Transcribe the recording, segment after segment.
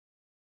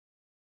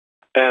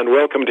And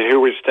welcome to Here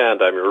We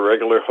Stand. I'm your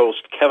regular host,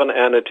 Kevin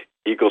Annett,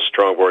 Eagle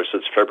Strong Voice.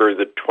 It's February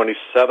the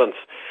 27th,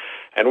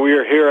 and we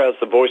are here as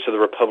the voice of the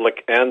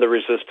Republic and the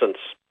resistance.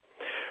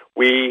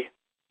 We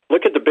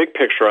look at the big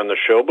picture on the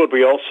show, but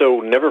we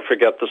also never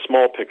forget the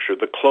small picture,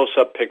 the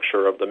close-up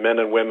picture of the men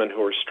and women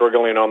who are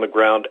struggling on the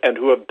ground and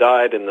who have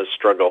died in this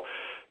struggle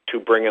to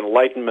bring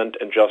enlightenment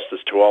and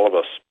justice to all of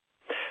us.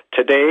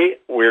 Today,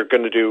 we're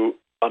going to do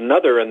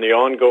another in the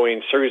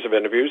ongoing series of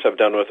interviews I've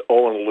done with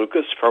Owen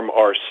Lucas from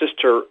our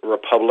sister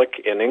republic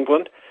in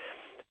England.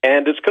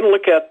 And it's going to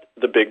look at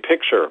the big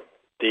picture,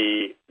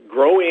 the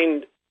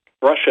growing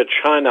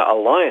Russia-China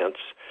alliance,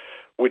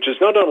 which is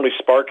not only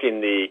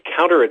sparking the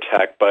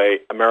counterattack by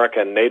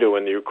America and NATO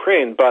in the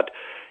Ukraine, but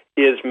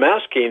is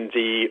masking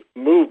the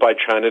move by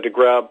China to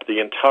grab the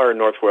entire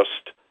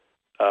northwest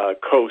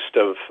coast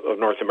of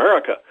North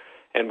America.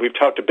 And we've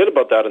talked a bit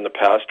about that in the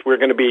past. We're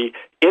going to be,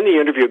 in the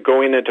interview,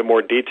 going into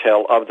more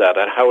detail of that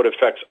and how it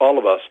affects all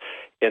of us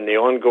in the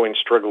ongoing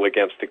struggle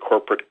against the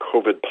corporate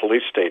COVID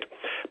police state.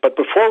 But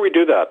before we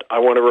do that, I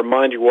want to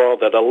remind you all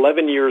that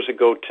 11 years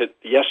ago to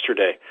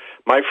yesterday,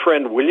 my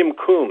friend William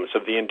Coombs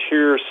of the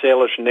Interior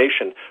Salish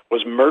Nation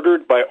was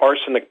murdered by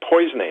arsenic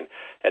poisoning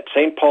at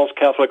St. Paul's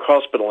Catholic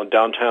Hospital in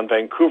downtown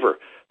Vancouver,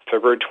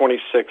 February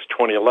 26,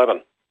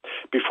 2011.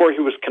 Before he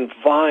was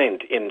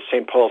confined in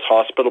St. Paul's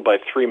Hospital by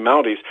 3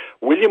 Mounties,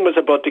 William was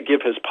about to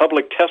give his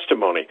public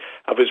testimony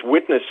of his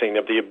witnessing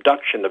of the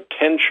abduction of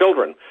 10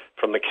 children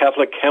from the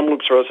Catholic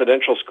Kamloops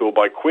Residential School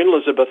by Queen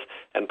Elizabeth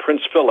and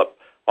Prince Philip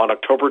on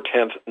October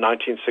 10,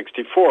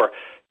 1964,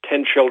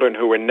 10 children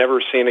who were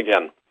never seen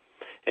again.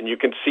 And you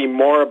can see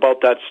more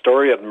about that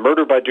story at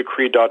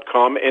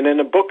murderbydecree.com and in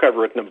a book I've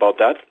written about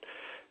that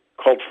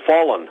called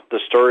Fallen, the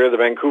story of the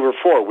Vancouver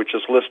Four, which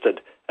is listed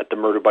at the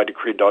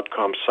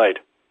murderbydecree.com site.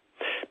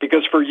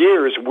 Because for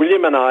years,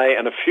 William and I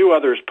and a few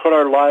others put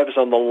our lives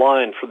on the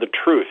line for the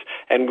truth,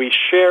 and we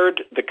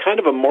shared the kind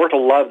of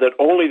immortal love that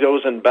only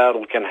those in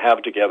battle can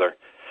have together.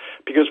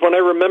 Because when I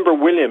remember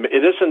William,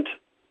 it isn't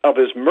of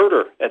his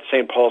murder at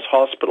St. Paul's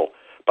Hospital,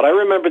 but I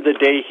remember the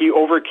day he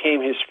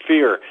overcame his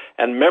fear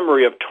and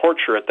memory of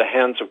torture at the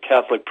hands of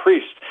Catholic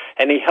priests,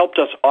 and he helped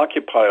us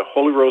occupy a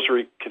Holy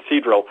Rosary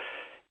Cathedral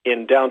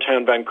in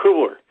downtown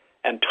Vancouver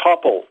and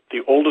topple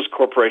the oldest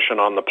corporation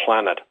on the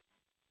planet.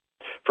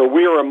 For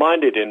we are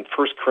reminded in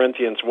 1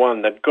 Corinthians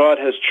 1 that God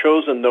has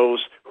chosen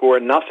those who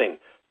are nothing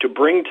to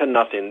bring to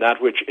nothing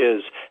that which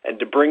is, and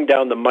to bring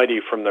down the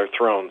mighty from their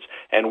thrones.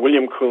 And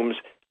William Coombs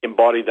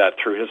embodied that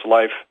through his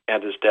life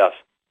and his death.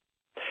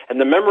 And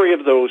the memory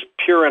of those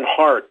pure in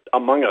heart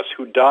among us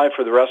who die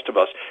for the rest of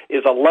us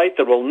is a light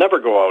that will never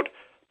go out,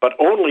 but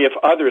only if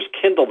others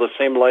kindle the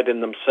same light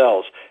in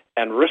themselves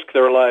and risk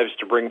their lives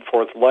to bring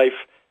forth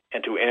life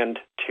and to end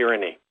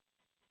tyranny.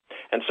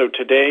 And so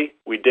today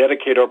we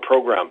dedicate our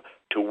program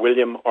to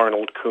William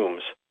Arnold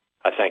Coombs.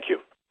 I thank you.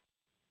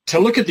 To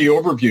look at the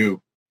overview,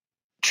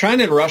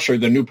 China and Russia are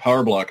the new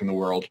power bloc in the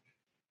world.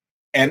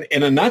 And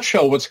in a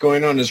nutshell, what's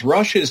going on is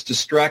Russia is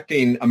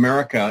distracting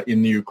America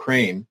in the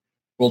Ukraine,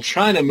 while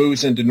China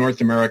moves into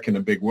North America in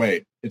a big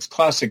way. It's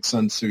classic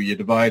Sun Tzu, you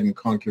divide and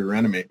conquer your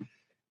enemy.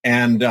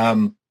 And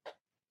the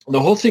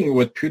whole thing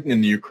with Putin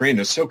in the Ukraine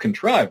is so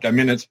contrived. I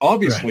mean, it's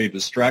obviously a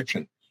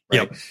distraction.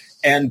 Right? Yep.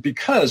 And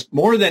because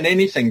more than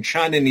anything,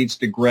 China needs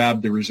to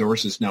grab the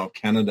resources now of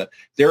Canada.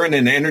 They're in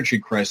an energy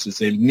crisis.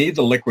 They need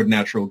the liquid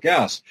natural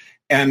gas.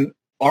 And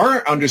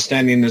our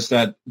understanding is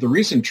that the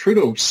reason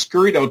Trudeau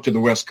scurried out to the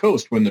West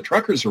Coast when the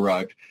truckers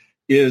arrived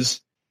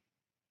is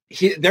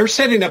they're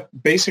setting up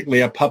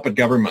basically a puppet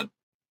government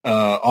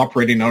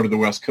operating out of the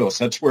West Coast.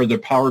 That's where the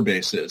power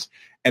base is.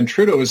 And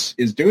Trudeau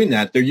is doing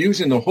that. They're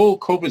using the whole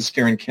COVID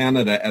scare in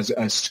Canada as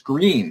a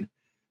screen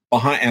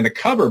behind and a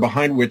cover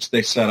behind which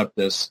they set up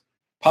this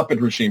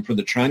puppet regime for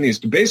the Chinese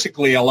to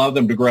basically allow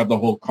them to grab the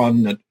whole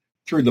continent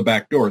through the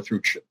back door,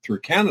 through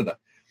Canada.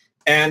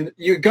 And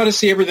you've got to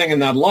see everything in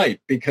that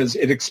light because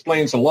it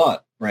explains a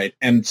lot, right?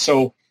 And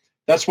so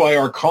that's why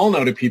our call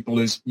now to people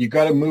is you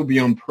got to move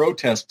beyond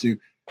protest to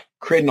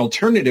create an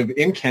alternative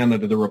in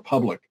Canada, the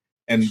Republic,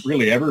 and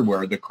really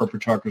everywhere the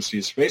corporatocracy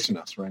is facing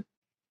us, right?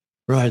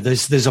 Right.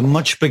 There's a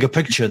much bigger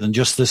picture than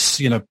just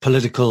this,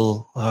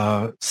 political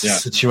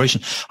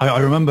situation. I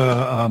remember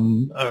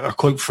a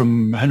quote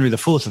from Henry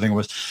IV, I think it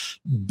was,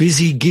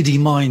 busy, giddy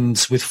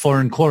minds with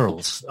foreign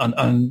quarrels,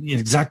 and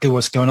exactly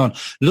what's going on.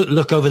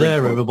 Look over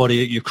there,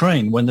 everybody, at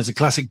Ukraine, when there's a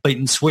classic bait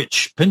and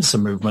switch pincer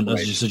movement,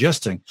 as you're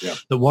suggesting,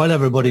 that while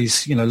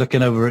everybody's,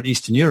 looking over at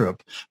Eastern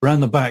Europe,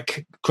 around the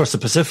back, across the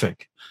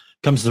Pacific,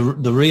 comes the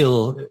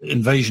real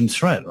invasion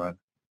threat, right?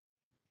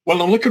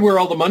 Well, and look at where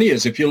all the money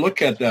is. If you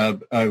look at,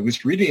 I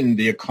was reading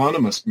The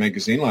Economist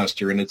magazine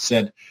last year, and it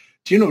said,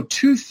 do you know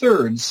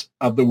 2/3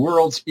 of the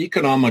world's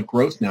economic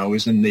growth now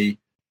is in the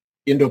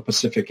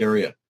Indo-Pacific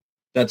area?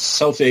 That's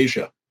South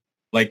Asia,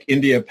 like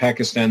India,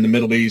 Pakistan, the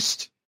Middle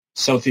East,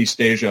 Southeast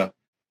Asia.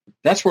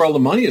 That's where all the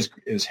money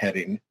is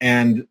heading.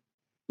 And,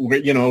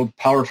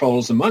 power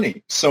follows the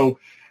money. So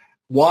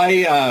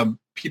why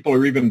people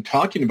are even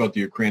talking about the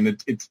Ukraine,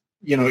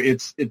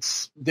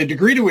 it's the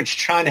degree to which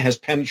China has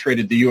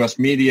penetrated the U.S.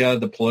 media,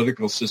 the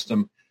political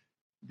system,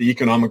 the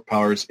economic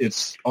powers.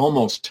 It's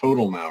almost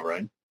total now,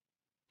 right?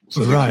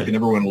 So right.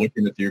 Everyone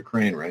looking at the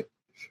Ukraine, right?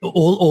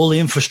 All the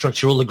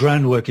infrastructure, all the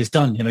groundwork is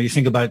done. You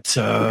think about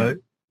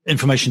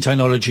information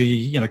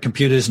technology,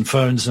 computers and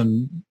phones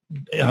and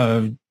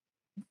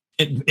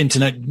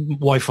internet,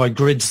 Wi-Fi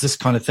grids, this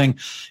kind of thing.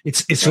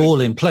 It's right. All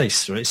in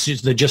place. Right?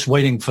 They're just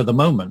waiting for the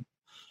moment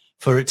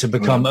for it to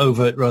become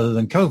overt rather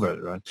than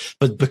covert, right?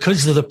 But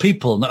because of the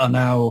people are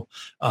now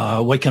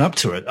waking up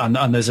to it,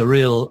 and there's a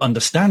real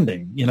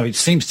understanding, it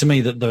seems to me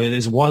that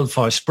there's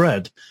wildfire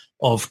spread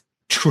of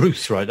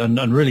truth, right,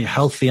 and really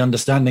healthy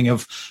understanding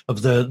of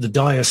the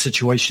dire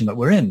situation that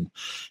we're in.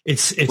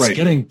 It's right.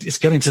 getting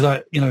to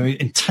that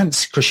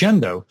intense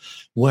crescendo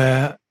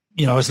where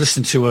I was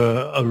listening to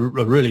a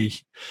really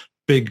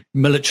big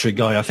military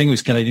guy. I think he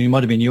was Canadian. He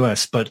might have been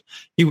US, but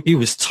he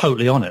was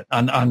totally on it.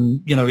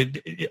 And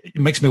it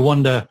makes me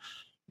wonder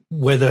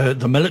where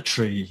the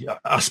military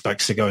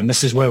aspects are going.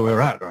 This is where we're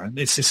at, right?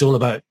 It's all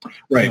about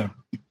right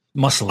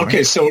muscle. Okay,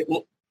 right? So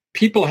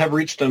people have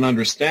reached an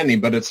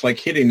understanding, but it's like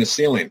hitting the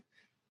ceiling.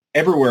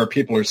 Everywhere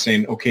people are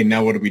saying, okay,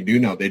 now what do we do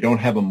now? They don't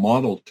have a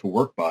model to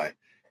work by.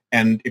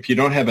 And if you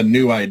don't have a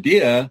new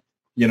idea,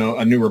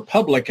 a new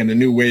republic and a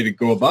new way to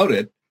go about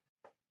it,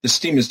 the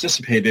steam is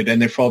dissipated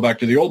and they fall back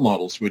to the old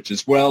models, which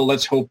is, well,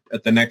 let's hope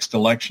at the next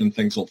election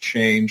things will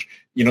change.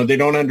 They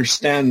don't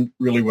understand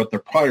really what they're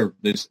prior.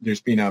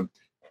 There's been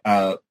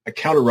a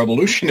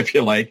counter-revolution, if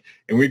you like,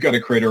 and we've got to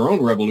create our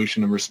own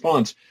revolution in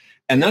response.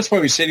 And that's why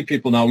we say to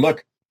people now,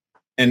 look,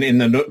 and in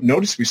the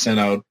notice we sent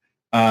out,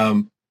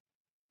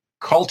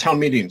 call town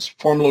meetings,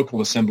 form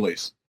local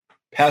assemblies,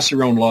 pass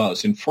your own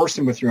laws, enforce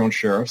them with your own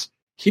sheriffs,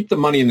 keep the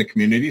money in the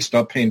community,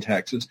 stop paying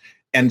taxes,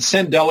 and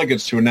send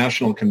delegates to a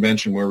national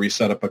convention where we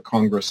set up a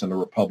Congress and a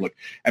republic.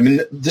 I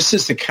mean, this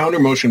is the counter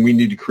motion we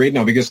need to create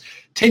now, because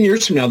 10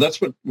 years from now,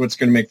 that's what's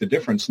going to make the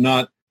difference,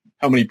 not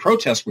how many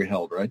protests we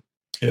held, right?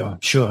 Yeah,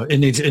 sure. It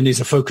needs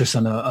a focus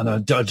and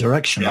a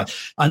direction, yeah.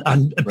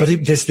 Right? But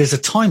there's a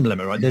time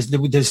limit, right?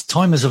 There's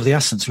time is of the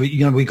essence.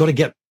 We got to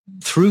get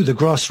through the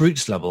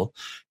grassroots level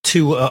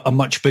to a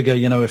much bigger,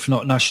 if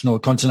not national,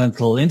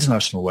 continental,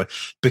 international way,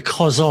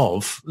 because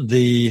of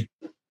the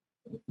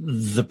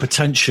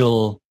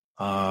potential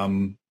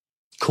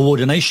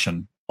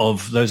coordination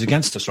of those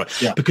against us,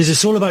 right? Yeah. Because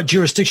it's all about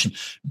jurisdiction.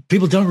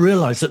 People don't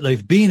realize that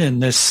they've been in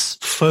this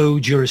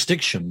faux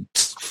jurisdiction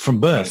from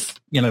birth,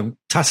 right.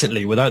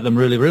 Tacitly, without them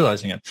really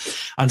realizing it.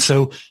 And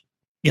so,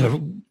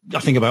 I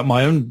think about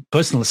my own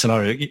personal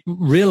scenario,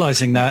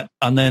 realizing that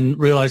and then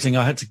realizing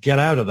I had to get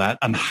out of that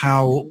and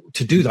how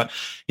to do that.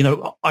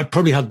 I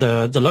probably had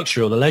the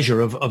luxury or the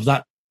leisure of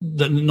that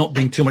not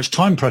being too much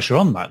time pressure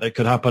on that. It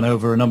could happen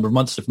over a number of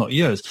months, if not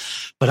years.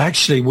 But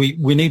actually,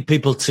 we need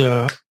people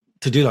to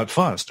do that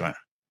fast, right?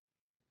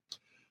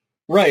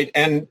 Right.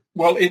 And,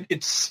 well,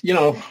 it's,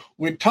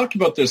 we've talked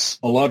about this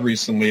a lot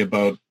recently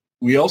about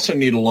we also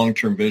need a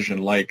long-term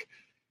vision. Like,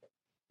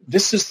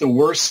 this is the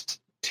worst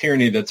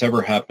tyranny that's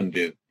ever happened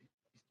to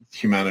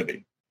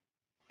humanity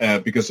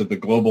because of the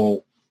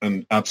global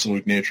and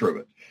absolute nature of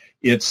it.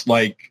 It's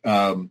like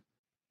Nazism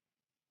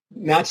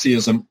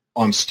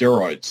on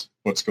steroids,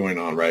 what's going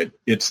on, right?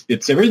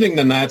 It's everything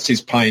the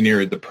Nazis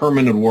pioneered, the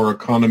permanent war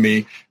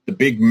economy, the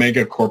big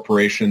mega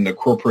corporation, the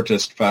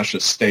corporatist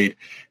fascist state.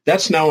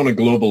 That's now on a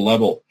global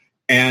level.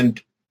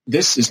 And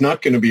this is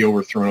not going to be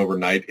overthrown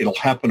overnight. It'll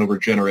happen over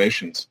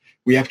generations.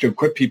 We have to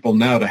equip people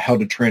now to how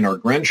to train our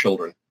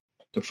grandchildren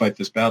to fight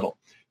this battle.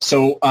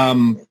 So,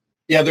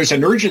 there's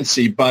an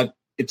urgency, but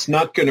it's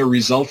not going to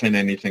result in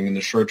anything in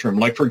the short term.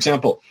 Like, for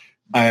example,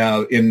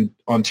 in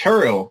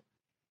Ontario,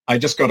 I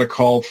just got a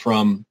call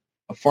from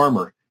a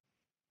farmer.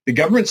 The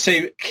government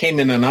came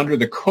in and under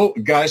the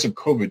guise of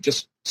COVID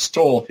just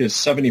stole his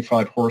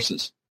 75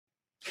 horses.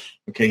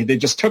 Okay, they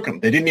just took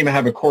them. They didn't even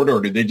have a court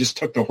order. They just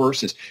took the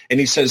horses. And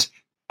he says,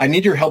 I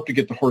need your help to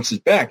get the horses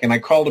back. And I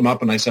called him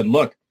up and I said,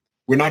 look,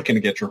 we're not going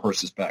to get your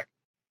horses back.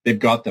 They've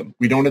got them.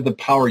 We don't have the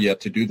power yet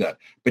to do that.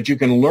 But you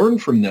can learn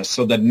from this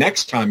so that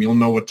next time you'll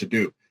know what to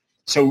do.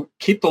 So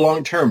keep the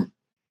long term.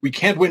 We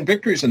can't win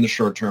victories in the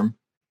short term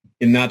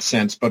in that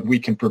sense, but we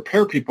can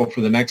prepare people for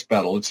the next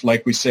battle. It's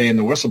like we say in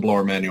the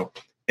whistleblower manual,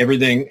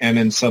 everything, and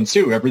in Sun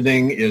Tzu,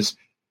 everything is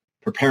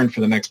preparing for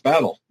the next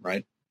battle,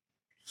 right?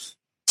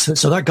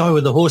 So that guy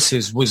with the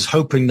horses was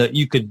hoping that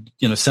you could,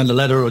 send a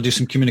letter or do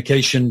some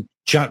communication,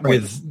 chat right.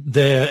 with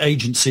their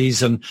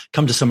agencies and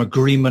come to some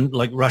agreement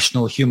like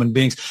rational human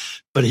beings.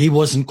 But he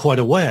wasn't quite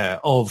aware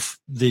of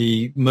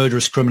the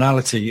murderous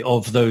criminality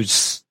of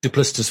those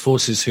duplicitous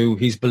forces who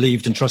he's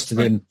believed and trusted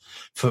right. in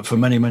for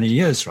many, many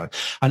years, right?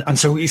 And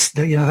so it's,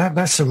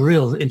 that's a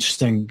real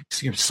interesting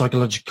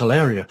psychological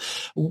area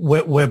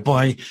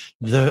whereby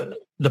the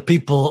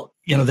people,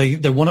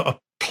 they want to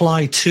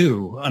apply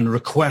to and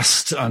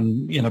request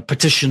and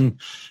petition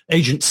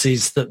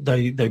agencies that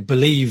they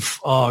believe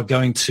are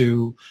going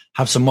to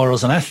have some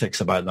morals and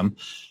ethics about them,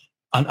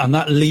 and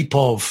that leap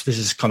of, this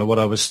is kind of what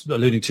I was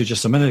alluding to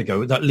just a minute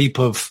ago, that leap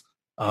of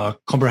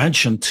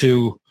comprehension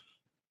to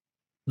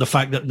the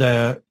fact that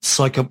they're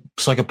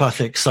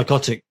psychopathic,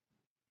 psychotic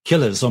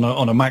killers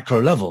on a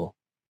macro level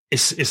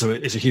is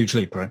a huge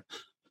leap, right?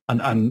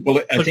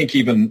 I think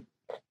even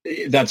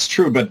that's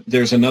true, but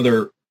there's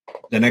the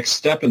next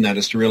step in that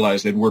is to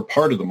realize that we're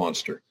part of the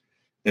monster,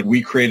 that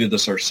we created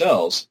this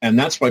ourselves. And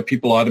that's why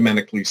people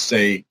automatically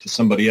say to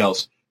somebody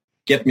else,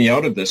 get me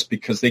out of this,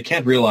 because they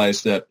can't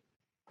realize that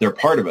they're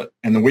part of it.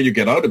 And the way you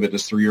get out of it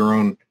is through your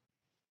own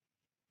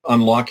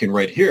unlocking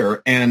right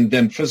here, and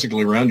then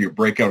physically around you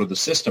break out of the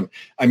system.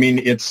 I mean,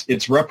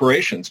 it's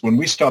reparations. When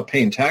we stop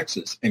paying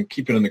taxes and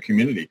keep it in the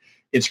community,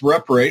 it's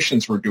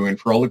reparations we're doing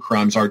for all the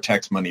crimes our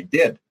tax money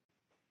did.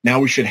 Now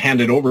we should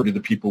hand it over to the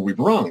people we've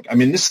wronged. I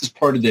mean, this is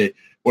part of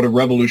what a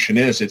revolution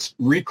is. It's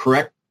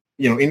correcting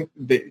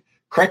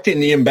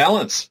the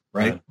imbalance,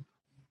 right?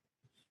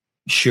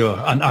 Sure.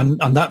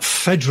 And that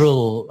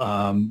federal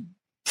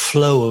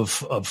flow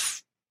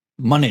of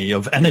money,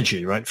 of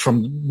energy, right,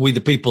 from we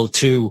the people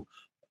to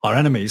our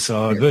enemies,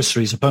 our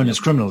adversaries, opponents,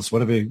 criminals,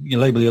 whatever you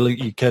label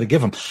you care to give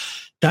them,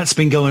 that's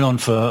been going on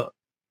for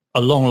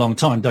a long, long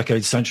time,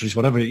 decades, centuries,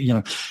 whatever,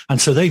 and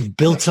so they've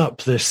built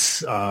up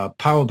this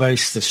power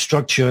base, this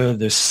structure,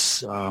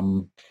 this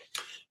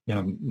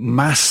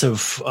mass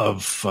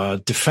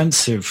of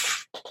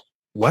defensive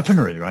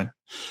weaponry, right?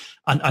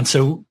 And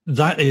so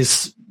that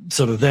is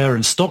sort of there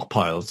and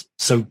stockpiled.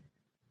 So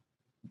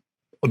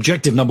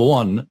objective number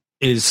one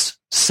is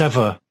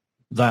sever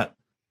that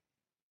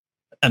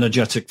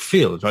energetic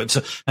field, right?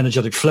 So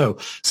energetic flow,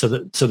 so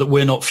that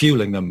we're not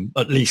fueling them,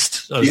 at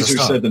least. Easier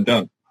said than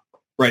done.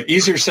 Right.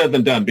 Easier said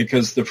than done,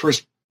 because the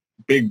first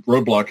big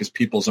roadblock is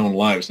people's own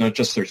lives, not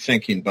just their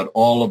thinking, but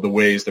all of the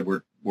ways that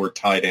we're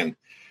tied in.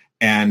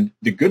 And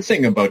the good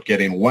thing about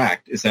getting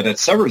whacked is that it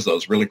severs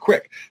those really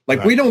quick.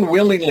 Like, we don't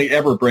willingly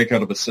ever break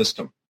out of a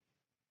system.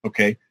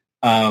 Okay.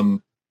 I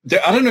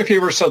don't know if you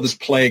ever saw this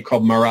play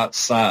called Marat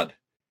Sade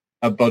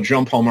about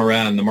Jean-Paul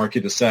Marat and the Marquis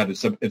de Sade.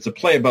 It's a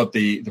play about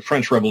the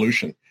French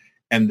Revolution.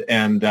 And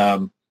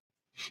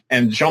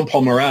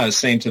Jean-Paul Marat is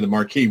saying to the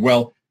Marquis,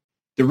 well,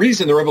 the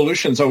reason the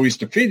revolution is always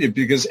defeated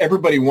because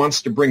everybody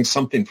wants to bring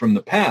something from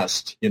the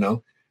past, and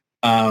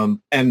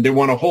they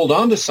want to hold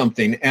on to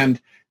something. And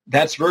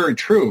that's very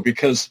true,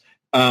 because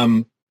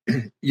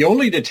you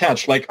only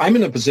detach. Like, I'm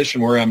in a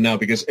position where I am now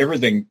because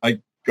everything,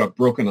 I got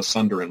broken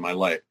asunder in my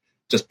life.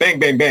 Just bang,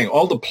 bang, bang.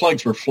 All the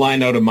plugs were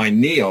flying out of my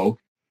neo,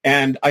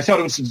 and I thought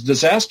it was a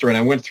disaster, and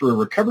I went through a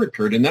recovery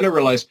period. And then I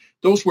realized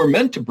those were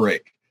meant to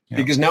break,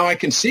 because now I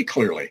can see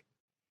clearly,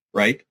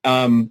 right?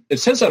 It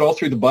says that all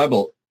through the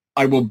Bible.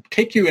 I will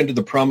take you into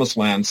the promised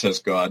land, says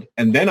God,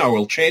 and then I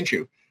will change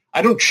you.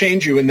 I don't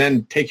change you and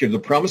then take you to the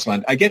promised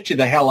land. I get you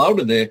the hell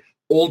out of the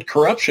old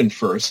corruption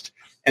first,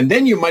 and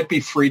then you might be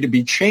free to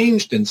be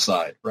changed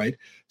inside, right?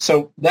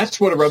 So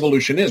that's what a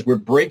revolution is. We're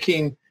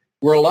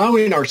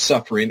allowing our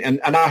suffering, and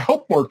I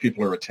hope more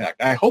people are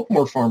attacked. I hope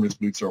more farmers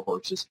lose their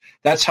horses.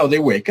 That's how they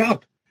wake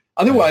up.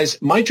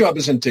 Otherwise, my job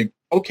isn't to,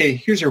 okay,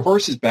 here's your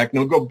horses back,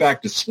 now go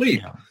back to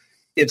sleep. Yeah.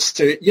 It's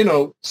to,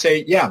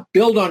 say,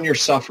 build on your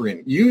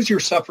suffering. Use your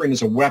suffering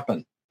as a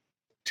weapon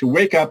to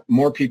wake up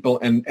more people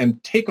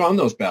and take on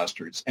those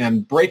bastards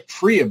and break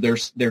free of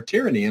their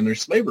tyranny and their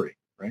slavery,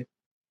 right?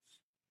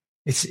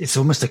 It's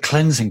almost a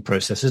cleansing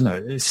process, isn't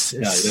it? It's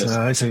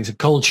a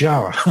cold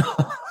shower.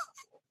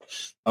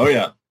 Oh,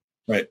 yeah.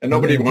 Right. And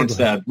nobody wants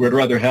that. We'd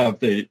rather have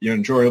the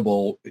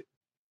enjoyable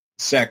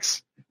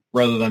sex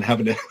rather than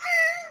having to,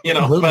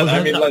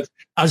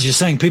 as you're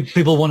saying,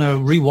 people want to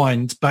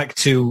rewind back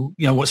to,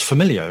 what's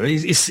familiar.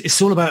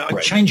 It's all about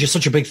change is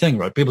such a big thing,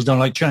 right? People don't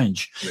like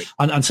change.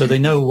 Right. And so they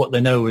know what they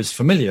know is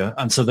familiar.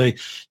 And so they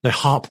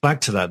harp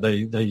back to that.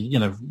 They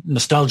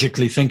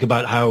nostalgically think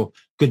about how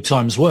good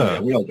times were.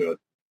 Yeah, we all do it.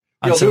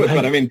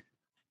 But I mean,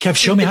 Kev,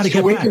 show me how to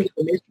get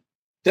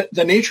back.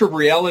 The nature of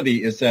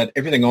reality is that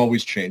everything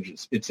always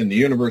changes. It's in the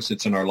universe.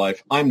 It's in our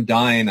life. I'm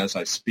dying as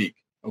I speak.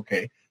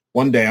 Okay.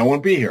 One day I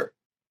won't be here.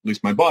 At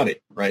least my body,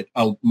 right?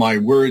 My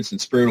words and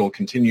spirit will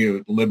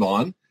continue to live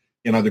on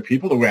in other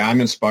people the way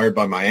I'm inspired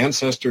by my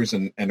ancestors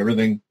and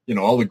everything,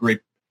 all the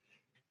great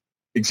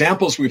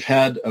examples we've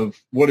had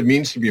of what it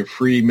means to be a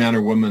free man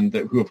or woman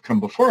who have come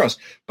before us.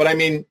 But I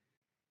mean,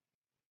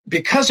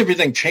 because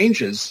everything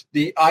changes,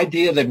 the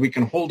idea that we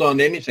can hold on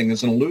to anything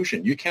is an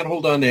illusion. You can't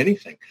hold on to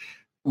anything.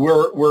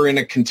 We're in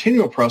a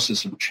continual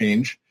process of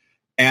change.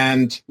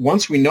 And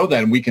once we know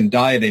that and we can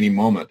die at any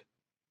moment,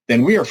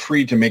 then we are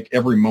free to make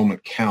every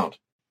moment count.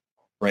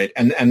 Right.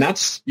 And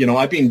that's,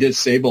 I've been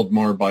disabled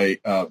more by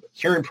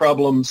hearing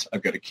problems.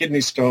 I've got a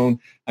kidney stone.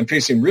 I'm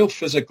facing real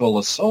physical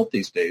assault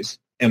these days,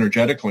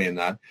 energetically in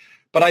that.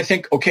 But I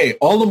think, okay,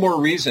 all the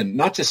more reason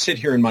not to sit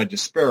here in my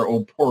despair,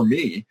 oh, poor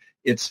me.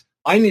 It's,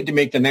 I need to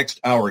make the next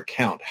hour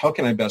count. How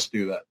can I best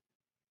do that?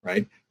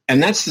 Right.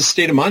 And that's the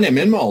state of mind I'm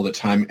in all the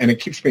time. And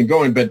it keeps me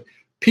going. But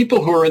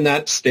people who are in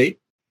that state,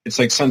 it's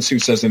like Sun Tzu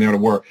says in The Art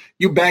of War,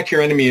 you back your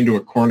enemy into a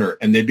corner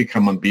and they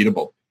become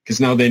unbeatable because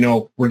now they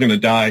know we're going to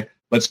die.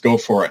 Let's go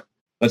for it.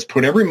 Let's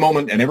put every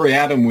moment and every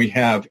atom we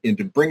have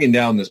into bringing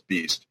down this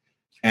beast.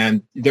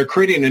 And they're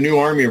creating a new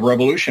army of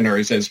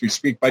revolutionaries as we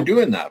speak by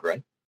doing that,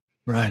 right?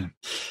 Right.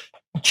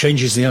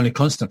 Change is the only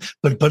constant,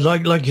 but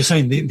like you're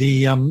saying,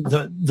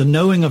 the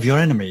knowing of your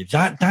enemy,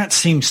 that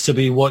seems to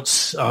be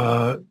what's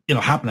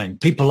happening.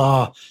 People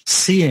are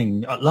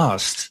seeing at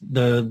last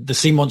the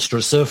sea monster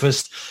has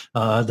surfaced,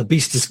 the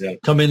beast has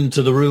come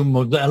into the room,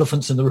 or the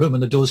elephant's in the room,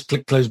 and the doors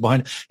close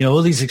behind.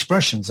 All these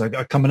expressions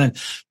are coming in,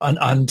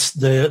 and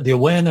the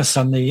awareness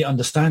and the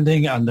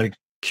understanding and the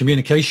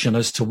communication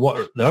as to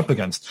what they're up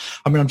against.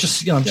 I mean, I'm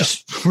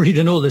just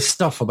reading all this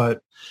stuff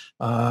about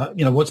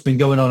what's been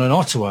going on in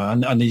Ottawa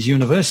and these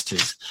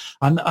universities,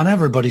 and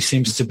everybody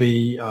seems to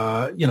be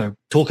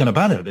talking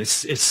about it.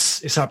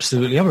 It's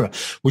absolutely everywhere,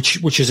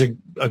 which is a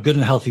good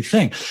and healthy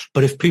thing.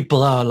 But if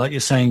people are, like you're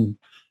saying,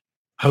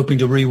 hoping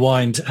to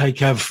rewind, hey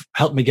Kev,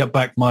 help me get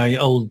back my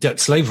old debt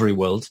slavery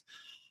world,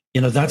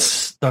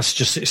 that's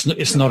just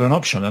it's not an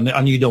option,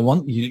 and you don't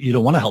want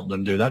to help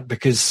them do that,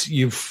 because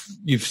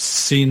you've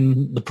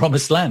seen the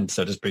promised land,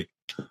 so to speak.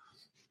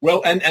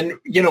 Well, and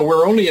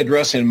we're only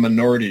addressing a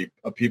minority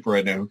of people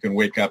right now who can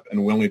wake up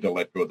and willing to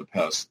let go of the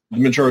past. The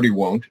majority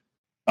won't.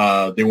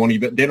 They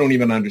don't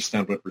even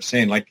understand what we're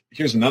saying. Like,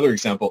 here's another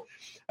example.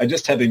 I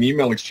just had an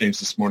email exchange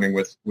this morning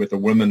with a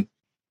woman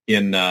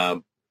in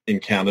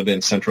Canada,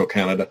 in central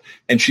Canada,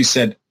 and she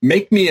said,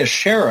 "Make me a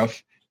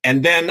sheriff,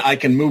 and then I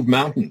can move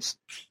mountains."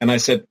 And I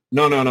said,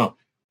 No.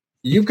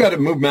 You've got to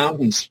move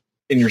mountains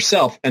in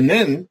yourself, and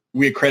then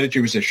we accredit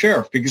you as a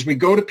sheriff, because we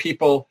go to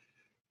people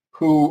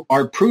who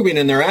are proving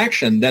in their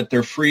action that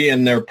they're free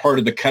and they're part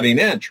of the cutting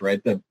edge,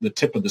 right? The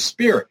tip of the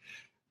spear.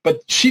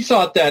 But she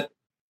thought that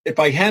if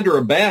I hand her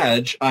a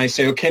badge, I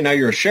say, okay, now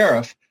you're a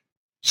sheriff,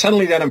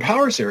 suddenly that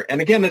empowers her.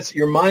 And again,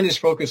 your mind is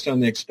focused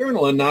on the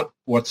external and not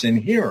what's in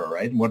here,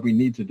 right? And what we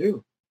need to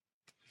do.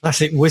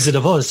 Classic Wizard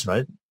of Oz,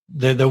 right?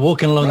 They're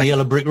walking along the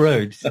yellow brick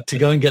road to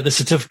go and get the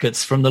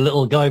certificates from the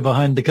little guy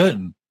behind the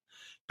curtain,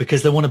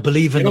 because they want to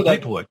believe in the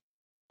paperwork.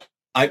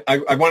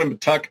 I want to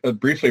talk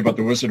briefly about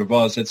the Wizard of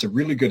Oz. It's a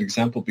really good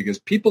example, because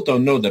people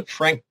don't know that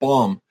Frank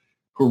Baum,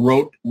 who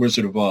wrote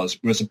Wizard of Oz,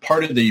 was a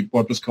part of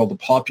what was called the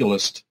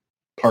Populist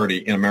Party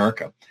in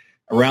America.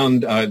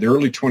 Around the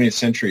early 20th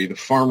century, the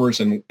farmers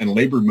and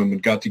labor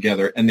movement got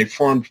together, and they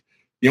formed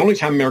the only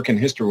time in American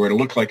history where it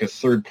looked like a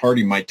third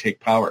party might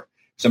take power.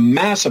 It's a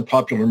massive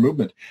popular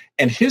movement.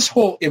 And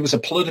it was a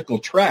political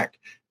tract.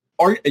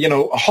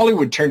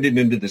 Hollywood turned it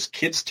into this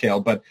kid's tale,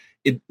 but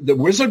the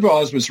Wizard of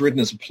Oz was written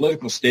as a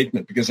political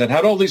statement, because it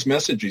had all these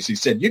messages. He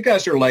said, you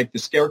guys are like the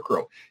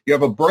scarecrow. You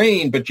have a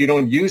brain, but you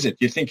don't use it.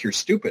 You think you're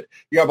stupid.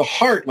 You have a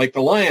heart like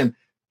the lion,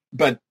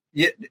 but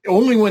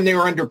only when they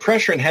were under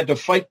pressure and had to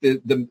fight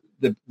the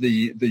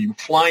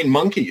flying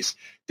monkeys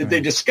did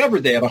they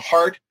discover they had a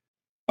heart,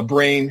 a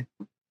brain,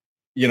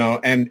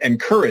 and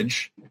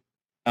courage.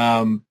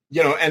 And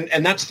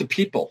that's the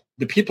people.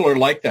 The people are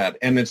like that,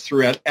 and it's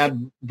through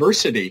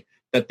adversity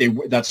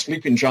that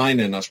sleeping giant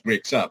in us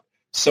wakes up.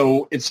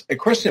 So it's a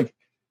question of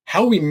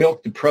how we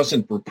milk the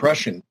present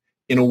repression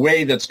in a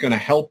way that's going to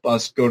help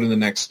us go to the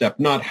next step,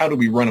 not how do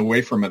we run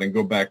away from it and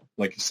go back,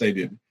 like you say,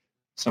 to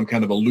some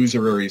kind of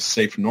illusory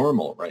safe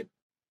normal, right?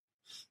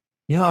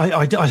 Yeah,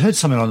 I heard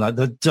something on that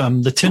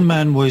the Tin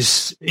Man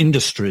was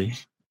industry,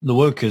 the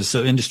workers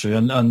of industry,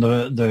 and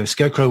the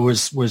scarecrow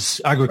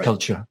was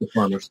agriculture. Right. The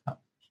farmers. Yeah.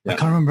 I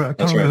can't remember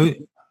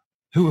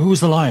who was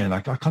the lion. I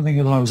can't think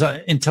of the lion. Was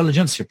that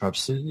intelligentsia,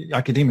 perhaps?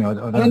 Academia? I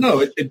don't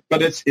know.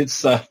 But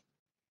it's an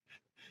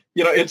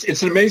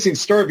amazing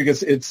story,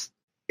 because it's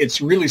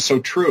really so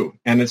true,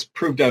 and it's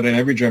proved out in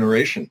every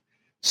generation.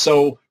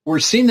 So we're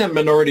seeing that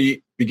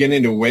minority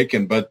beginning to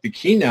awaken, but the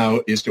key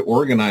now is to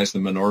organize the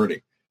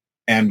minority.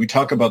 And we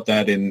talk about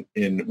that in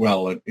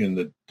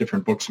the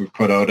different books we've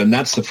put out, and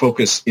that's the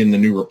focus in the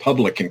New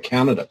Republic in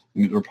Canada,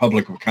 the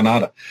Republic of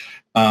Canada.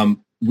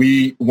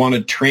 We want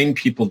to train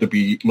people to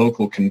be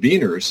local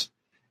conveners,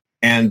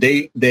 and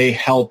they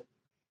help,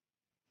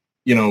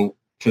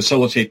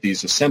 facilitate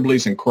these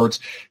assemblies and courts,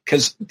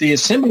 because the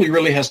assembly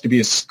really has to be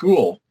a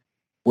school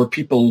where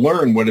people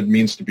learn what it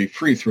means to be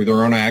free through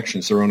their own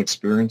actions, their own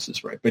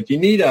experiences, right? But you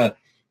need a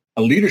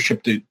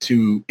leadership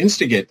to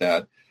instigate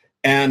that.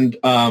 And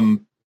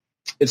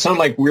it's not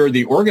like we're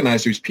the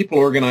organizers. People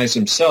organize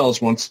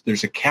themselves once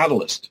there's a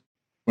catalyst,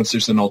 once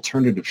there's an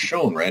alternative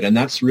shown, right? And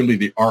that's really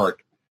the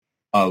art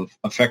of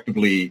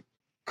effectively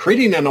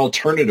creating an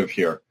alternative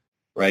here,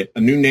 right?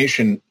 A new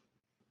nation,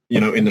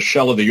 in the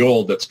shell of the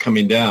old that's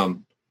coming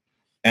down.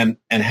 And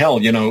hell,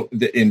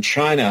 in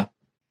China,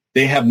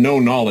 they have no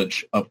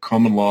knowledge of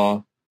common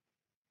law,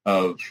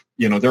 of,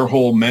 their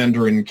whole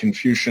Mandarin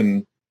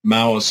Confucian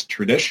Maoist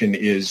tradition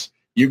is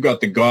you've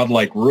got the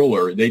godlike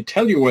ruler. They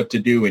tell you what to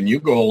do, and you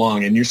go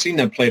along, and you're seeing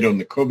that played out in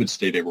the COVID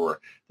state everywhere.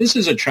 This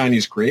is a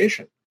Chinese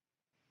creation.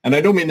 And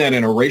I don't mean that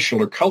in a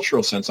racial or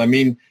cultural sense. I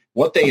mean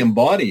what they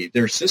embody,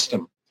 their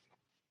system.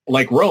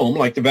 Like Rome,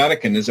 like the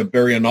Vatican, is a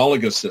very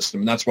analogous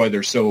system. And that's why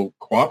they're so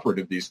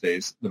cooperative these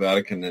days, the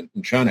Vatican and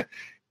China.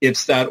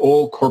 It's that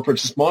old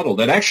corporatist model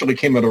that actually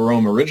came out of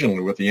Rome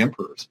originally with the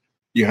emperors.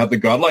 You have the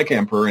godlike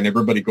emperor, and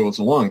everybody goes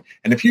along.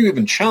 And if you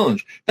even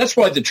challenge, that's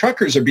why the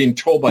truckers are being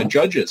told by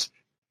judges,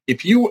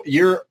 if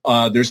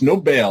there's no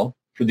bail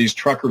for these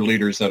trucker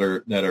leaders that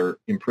are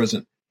in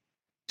prison.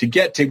 To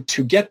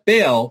get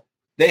bail,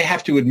 they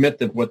have to admit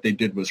that what they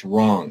did was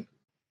wrong.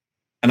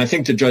 And I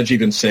think the judge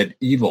even said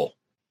evil.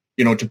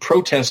 To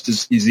protest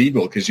is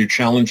evil because you're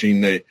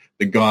challenging the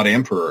God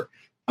Emperor.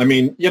 I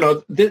mean,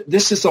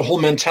 this is the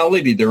whole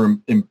mentality they're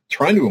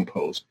trying to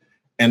impose.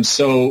 And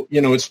so,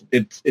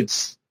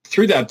 it's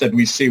through that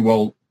we see,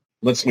 well,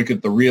 let's look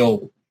at the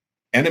real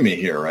enemy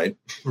here, right?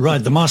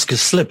 Right. The mask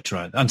has slipped,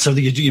 right? And so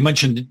you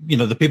mentioned,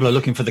 the people are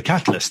looking for the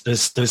catalyst.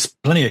 There's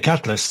plenty of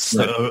catalysts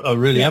that are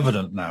really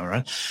evident now,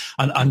 right?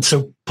 And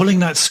so pulling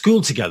that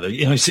school together,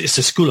 it's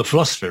a school of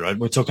philosophy, right?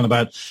 We're talking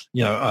about,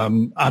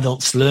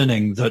 adults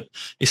learning that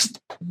it's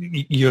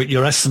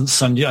your essence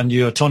and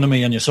your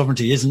autonomy and your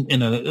sovereignty isn't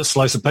in a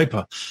slice of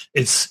paper.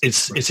 It's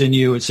in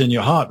you. It's in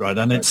your heart, right?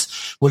 And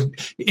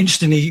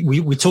interestingly,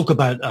 we talk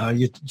about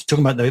you're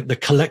talking about the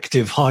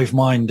collective hive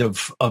mind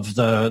of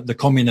the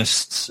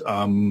communist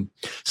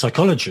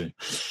psychology,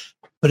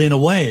 but in a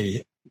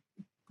way,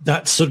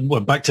 that's sort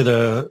of back to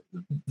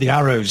the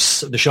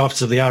arrows, the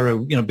shafts of the arrow,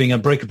 being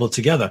unbreakable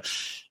together.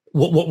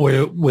 What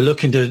we're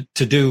looking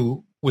to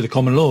do with the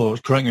common law,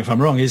 correct me if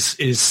I'm wrong,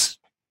 is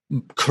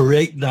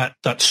create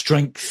that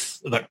strength,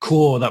 that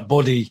core, that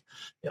body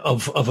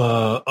of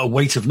a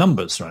weight of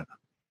numbers, right?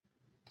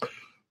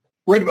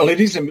 Right. Well,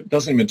 it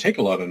doesn't even take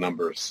a lot of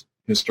numbers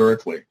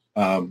historically.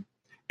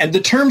 And the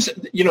terms,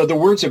 the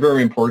words are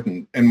very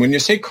important. And when you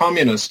say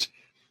communist,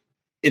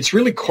 it's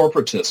really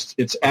corporatist.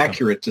 It's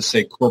accurate to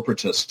say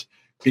corporatist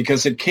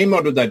because it came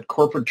out of that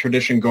corporate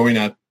tradition going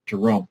out to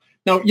Rome.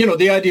 Now,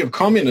 the idea of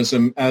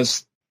communism,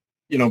 as,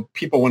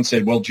 people once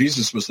said, well,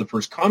 Jesus was the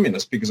first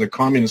communist because a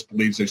communist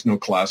believes there's no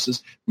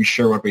classes. We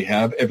share what we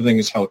have. Everything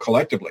is held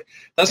collectively.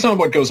 That's not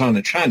what goes on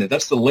in China.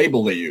 That's the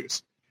label they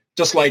use.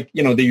 Just like,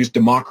 they use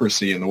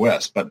democracy in the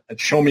West, but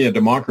show me a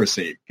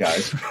democracy,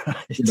 guys.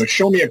 Right.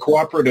 Show me a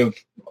cooperative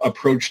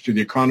approach to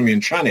the economy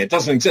in China. It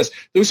doesn't exist.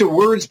 Those are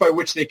words by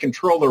which they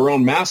control their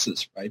own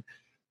masses, right?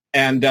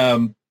 And,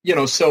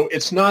 so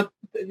it's not,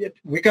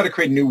 we got to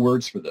create new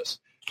words for this.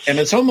 And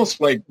it's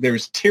almost like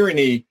there's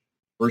tyranny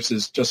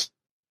versus just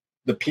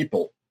the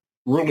people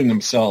ruling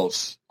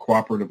themselves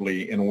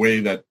cooperatively in a way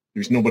that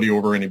there's nobody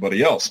over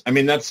anybody else. I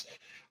mean, that's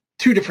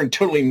two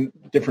totally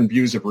different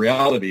views of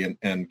reality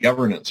and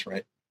governance,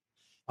 right?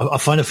 I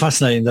find it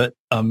fascinating that,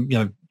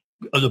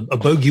 a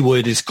bogey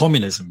word is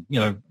communism,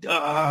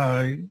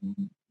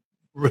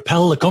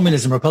 repel the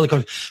communism,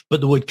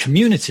 but the word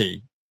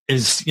community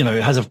is,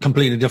 it has a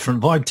completely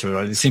different vibe to it.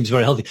 Right? It seems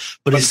very healthy,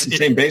 but it's the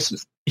same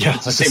basis. Yeah.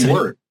 It's the same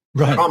word,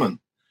 right? Common.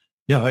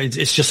 Yeah.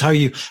 It's just how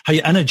you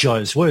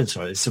energize words,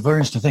 right? It's a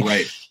very interesting thing.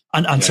 Right.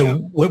 And so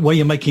where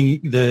you're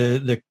making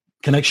the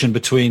connection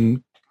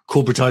between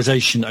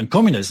corporatization and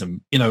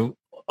communism,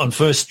 on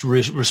first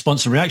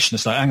response and reaction,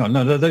 it's like, hang on,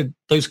 no,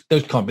 those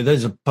can't be.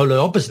 Those are polar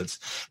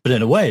opposites. But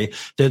in a way,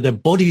 they're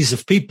bodies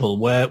of people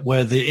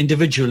where the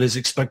individual is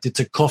expected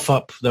to cough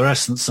up their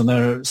essence and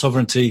their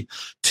sovereignty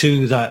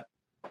to that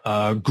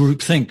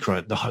group think,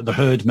 right? The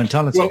herd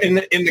mentality. Well, in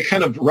the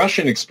kind of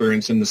Russian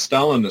experience, in the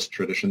Stalinist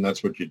tradition,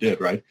 that's what you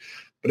did, right?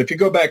 But if you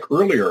go back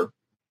earlier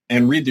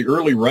and read the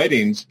early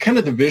writings, kind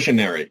of the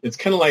visionary, it's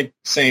kind of like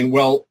saying,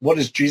 well, what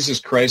does Jesus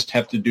Christ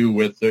have to do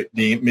with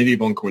the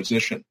medieval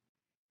Inquisition?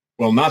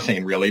 Well,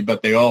 nothing really,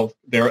 but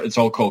it's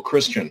all called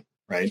Christian,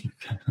 right?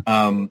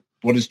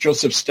 What does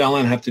Joseph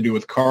Stalin have to do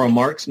with Karl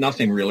Marx?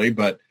 Nothing really,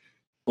 but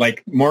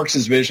like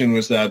Marx's vision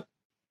was that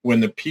when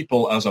the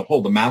people as a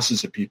whole, the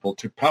masses of people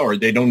took power,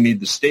 they don't need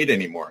the state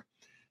anymore.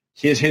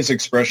 His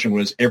expression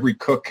was every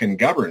cook can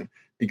govern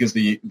because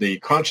the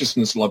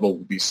consciousness level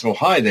will be so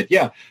high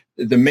that,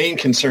 the main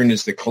concern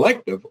is the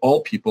collective,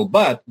 all people,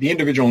 but the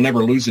individual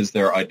never loses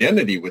their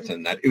identity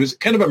within that. It was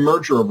kind of a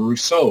merger of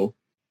Rousseau,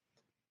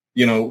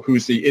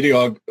 who's the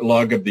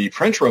ideologue of the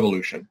French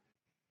Revolution,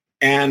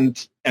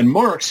 and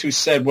Marx, who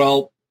said,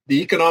 well,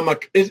 the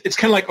economic, it's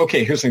kind of like,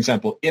 okay, here's an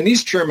example. In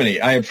East Germany,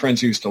 I have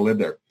friends who used to live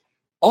there.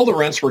 All the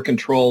rents were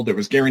controlled. There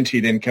was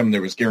guaranteed income.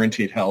 There was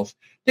guaranteed health.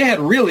 They had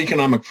real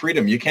economic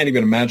freedom. You can't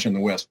even imagine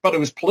in the West, but it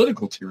was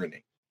political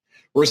tyranny.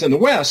 Whereas in the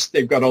West,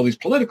 they've got all these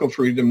political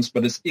freedoms,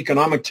 but it's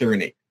economic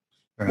tyranny.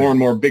 Right. More and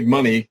more big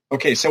money.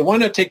 Okay, so why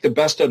not take the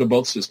best out of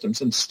both systems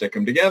and stick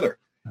them together?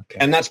 Okay.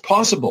 And that's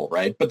possible,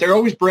 right? But they're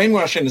always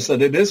brainwashing us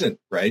that it isn't,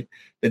 right?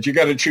 That you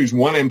got to choose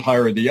one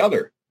empire or the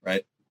other,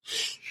 right?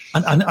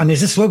 And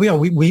is this where we are?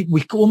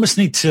 We almost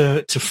need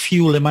to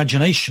fuel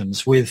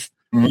imaginations with,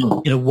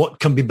 what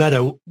can be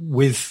better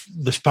with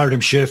this paradigm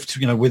shift,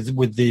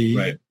 with the,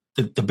 right.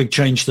 the big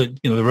change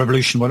that, the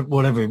revolution,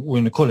 whatever we're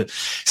going to call it.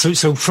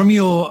 So from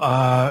your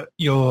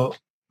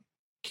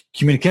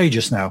communique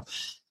just now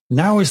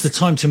is the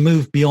time to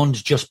move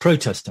beyond just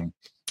protesting.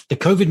 The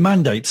COVID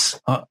mandates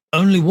are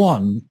only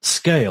one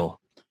scale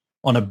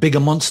on a bigger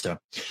monster,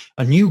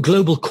 a new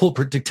global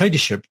corporate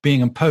dictatorship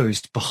being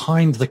imposed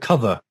behind the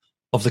cover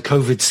of the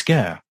COVID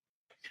scare.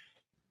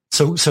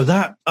 So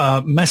that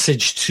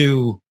message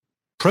to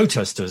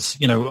protesters,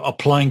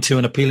 applying to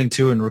and appealing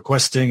to and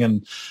requesting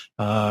and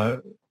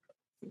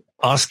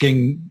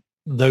asking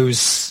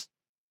those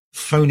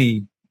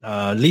phony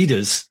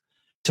leaders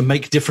to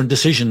make different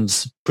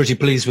decisions, pretty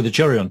pleased with the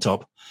cherry on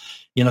top.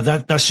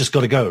 That's just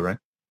got to go, right?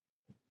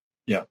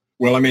 Yeah.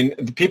 Well, I mean,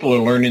 the people are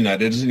learning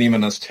that. It isn't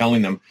even us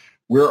telling them.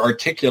 We're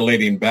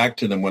articulating back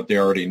to them what they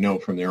already know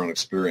from their own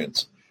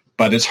experience.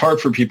 But it's hard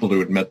for people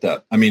to admit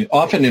that. I mean,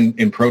 often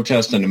in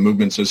protests and in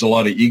movements, there's a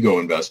lot of ego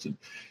invested.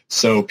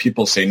 So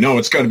people say, no,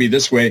 it's got to be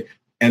this way.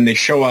 And they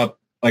show up,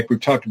 like we've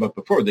talked about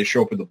before, they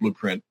show up with a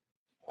blueprint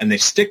and they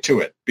stick to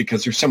it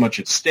because there's so much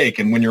at stake.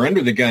 And when you're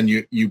under the gun,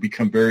 you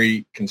become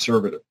very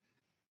conservative,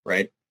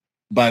 right?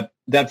 But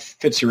that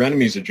fits your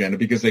enemy's agenda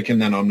because they can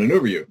then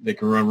outmaneuver you. They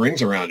can run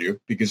rings around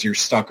you because you're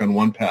stuck on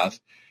one path.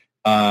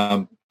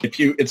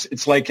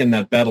 It's like in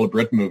that Battle of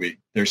Britain movie.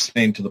 They're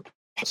saying to the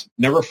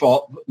never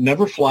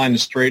fly in a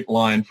straight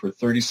line for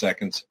 30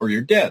 seconds or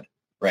you're dead,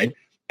 right?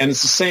 And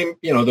it's the same,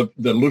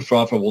 the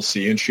Luftwaffe will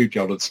see and shoot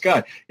you out of the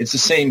sky. It's the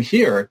same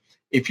here.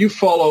 If you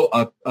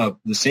follow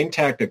the same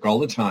tactic all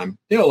the time,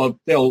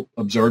 they'll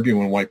absorb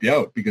you and wipe you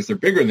out because they're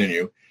bigger than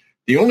you.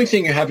 The only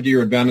thing you have to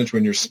your advantage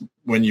when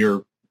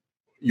you've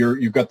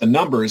got the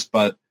numbers,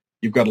 but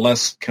you've got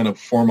less kind of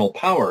formal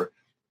power,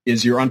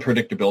 is your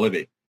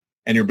unpredictability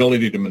and your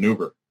ability to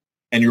maneuver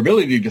and your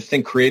ability to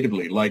think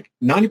creatively. Like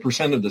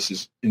 90% of this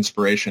is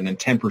inspiration and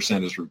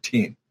 10% is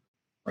routine,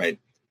 right?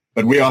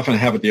 But we often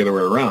have it the other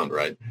way around,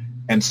 right?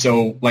 And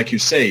so, like you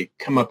say,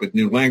 come up with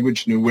new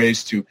language, new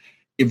ways to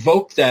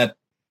evoke that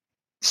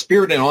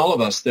spirit in all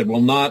of us that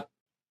will not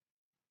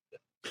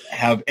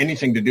have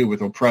anything to do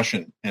with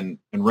oppression and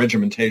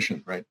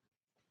regimentation, right?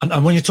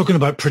 And when you're talking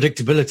about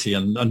predictability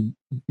and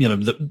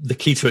the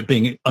key to it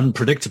being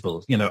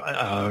unpredictable,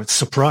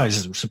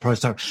 surprise,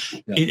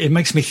 it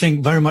makes me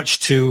think very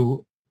much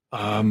to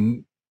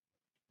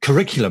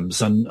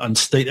curriculums and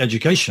state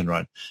education,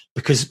 right?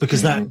 Because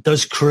that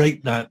does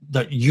create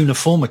that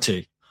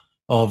uniformity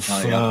of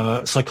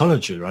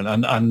psychology, right?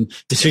 And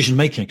decision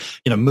making,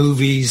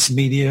 movies,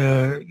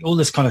 media, all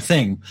this kind of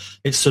thing.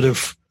 It sort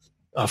of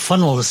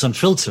funnels and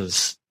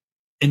filters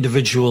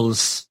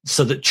individuals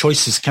so that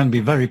choices can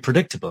be very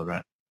predictable,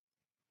 right?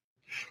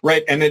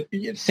 Right. And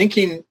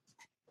thinking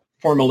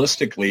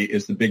formalistically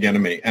is the big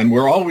enemy. And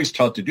we're always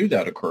taught to do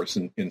that, of course,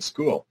 in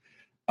school,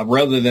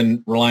 rather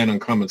than relying on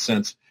common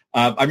sense.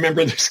 I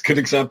remember this good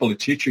example a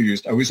teacher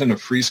used. I was in a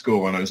free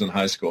school when I was in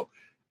high school.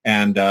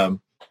 And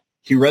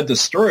he read the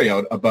story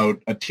out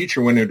about a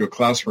teacher went into a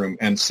classroom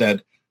and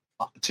said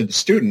to the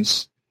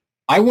students,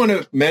 I want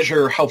to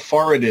measure how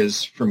far it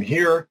is from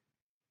here.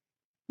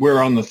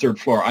 We're on the third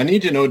floor. I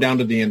need to know down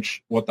to the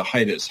inch what the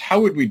height is. How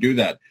would we do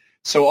that?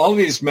 So all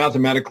these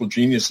mathematical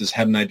geniuses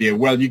had an idea.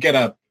 Well,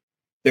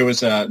 there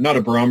was not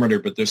a barometer,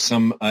 but there's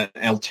some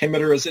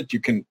altimeter, is it? You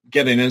can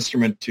get an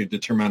instrument to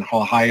determine how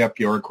high up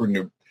you are according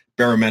to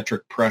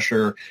barometric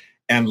pressure.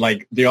 And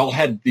they all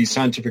had these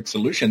scientific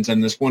solutions.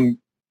 And this one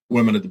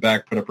woman at the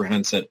back put up her hand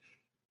and said,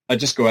 I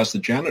just go ask the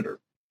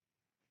janitor.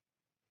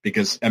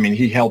 Because,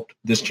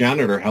 this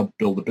janitor helped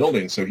build the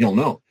building, so he'll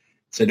know.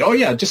 Said, oh,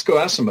 yeah, just go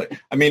ask somebody.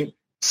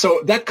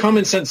 So that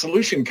common sense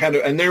solution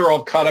and they're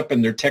all caught up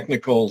in their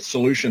technical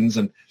solutions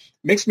and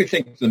makes me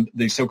think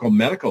the so-called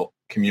medical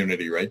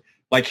community, right?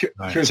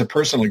 Here's a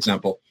personal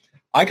example.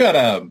 I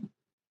got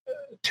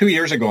 2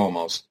 years ago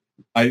almost,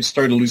 I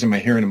started losing my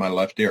hearing in my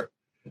left ear.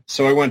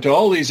 So I went to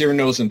all these ear,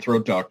 nose, and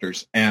throat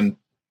doctors, and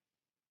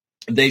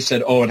they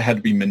said, oh, it had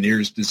to be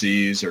Meniere's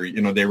disease, or,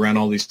 they ran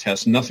all these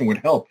tests, and nothing would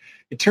help.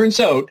 It turns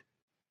out,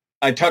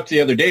 I talked the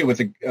other day with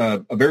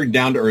a very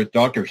down-to-earth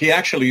doctor. He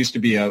actually used to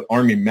be an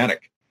Army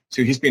medic.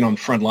 So he's been on the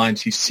front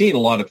lines. He's seen a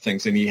lot of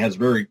things, and he has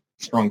very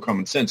strong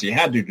common sense. He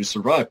had to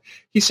survive.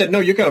 He said, no,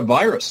 you got a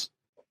virus.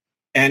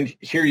 And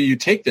here you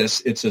take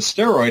this. It's a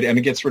steroid, and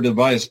it gets rid of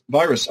the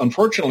virus.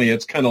 Unfortunately,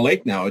 it's kind of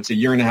late now. It's a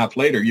year and a half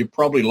later. You've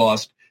probably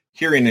lost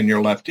hearing in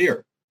your left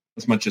ear,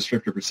 as much as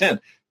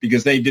 50%,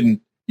 because they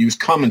didn't use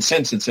common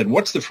sense and said,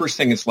 what's the first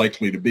thing it's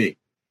likely to be?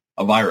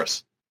 A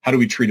virus. How do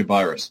we treat a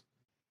virus?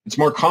 It's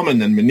more common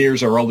than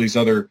Meniere's or all these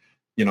other,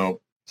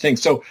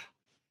 things. So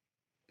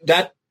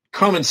that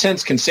common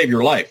sense can save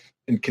your life,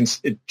 and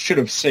it should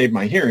have saved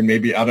my hearing.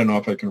 Maybe, I don't know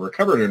if I can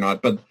recover it or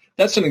not, but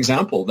that's an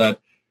example that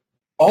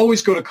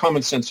always go to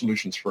common sense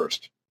solutions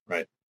first,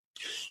 right?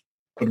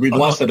 But we've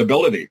lost that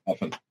ability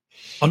often.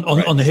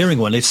 On the hearing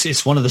one,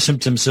 it's one of the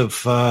symptoms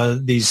of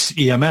these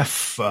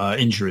EMF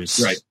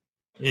injuries. Right.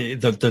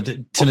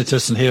 The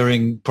tinnitus and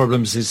hearing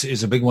problems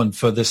is a big one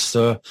for this,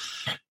 this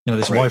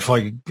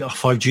Wi-Fi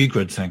 5G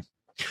grid thing.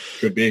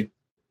 Could be.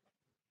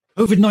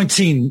 The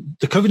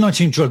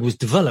COVID-19 drug was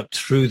developed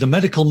through the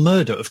medical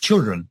murder of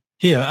children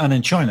here and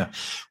in China,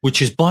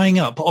 which is buying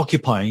up,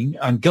 occupying,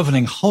 and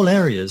governing whole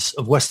areas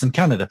of Western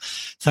Canada,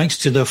 thanks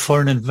to the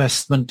Foreign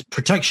Investment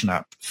Protection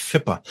Act,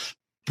 FIPA,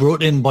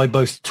 brought in by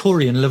both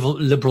Tory and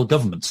Liberal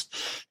governments.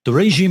 The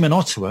regime in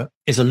Ottawa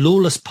is a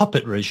lawless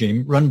puppet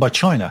regime run by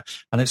China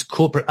and its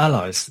corporate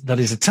allies that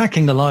is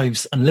attacking the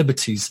lives and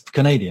liberties of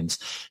Canadians.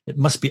 It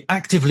must be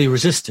actively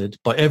resisted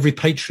by every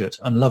patriot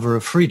and lover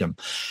of freedom.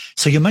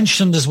 So you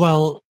mentioned as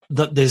well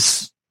that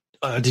there's,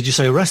 did you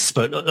say arrests,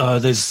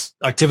 but there's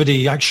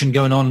action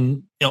going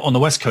on the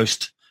West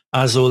Coast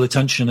as all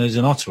attention is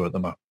in Ottawa at the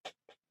moment.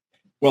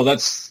 Well,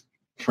 that's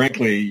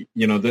frankly,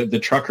 the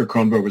trucker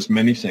convoy was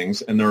many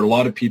things, and there are a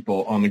lot of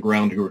people on the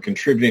ground who are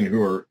contributing,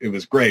 it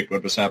was great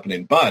what was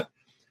happening. But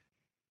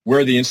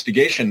where the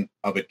instigation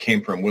of it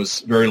came from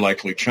was very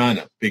likely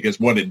China, because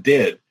what it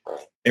did,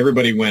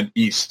 everybody went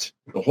east.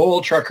 The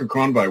whole trucker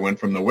convoy went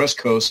from the West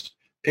Coast,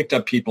 picked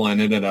up people, and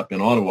ended up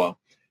in Ottawa.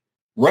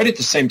 Right at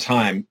the same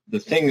time, the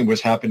thing that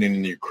was happening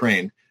in the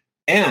Ukraine,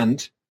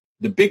 and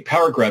the big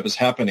power grab is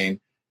happening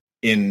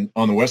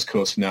on the West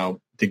Coast now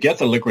to get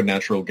the liquid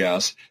natural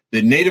gas.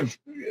 The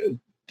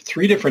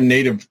three different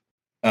native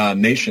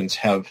nations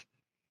have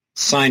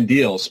signed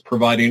deals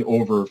providing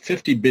over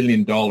 $50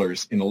 billion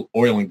in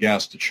oil and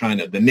gas to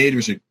China. The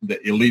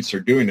elites are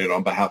doing it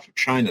on behalf of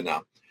China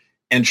now.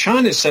 And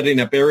China is setting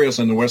up areas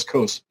on the West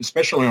Coast,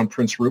 especially on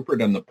Prince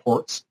Rupert and the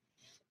ports,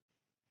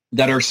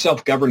 that are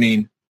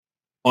self-governing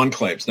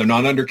enclaves. They're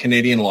not under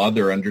Canadian law.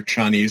 They're under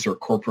Chinese or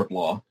corporate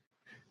law.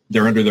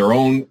 They're under their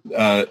own,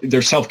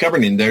 they're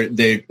self-governing.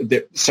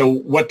 So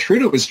what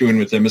Trudeau was doing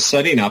with them is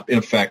setting up, in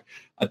effect,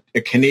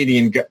 a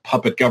Canadian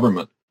puppet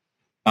government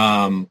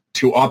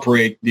to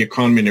operate the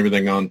economy and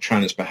everything on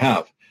China's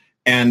behalf.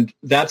 And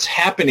that's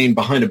happening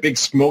behind a big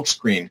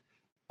smokescreen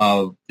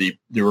of the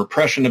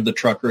repression of the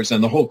truckers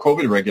and the whole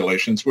COVID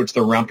regulations, which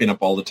they're ramping up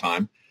all the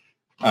time,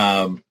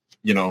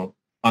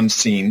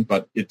 unseen,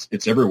 but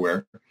it's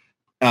everywhere.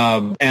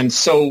 And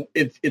so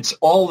it's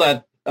all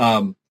that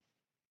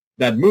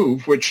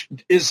move, which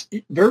is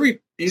very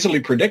easily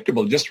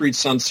predictable. Just read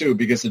Sun Tzu,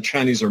 because the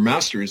Chinese are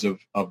masters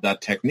of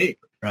that technique.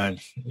 Right.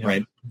 Yeah.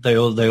 Right. They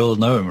all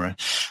know him, right?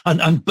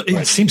 And but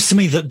it seems to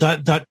me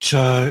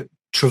that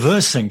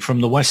traversing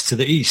from the west to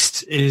the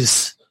east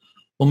is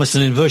almost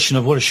an inversion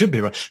of what it should be,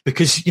 right?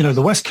 Because,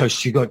 the West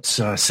Coast, you've got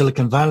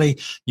Silicon Valley,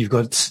 you've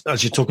got,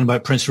 as you're talking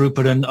about, Prince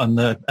Rupert and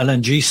the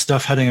LNG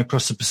stuff heading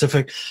across the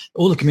Pacific,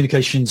 all the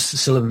communications,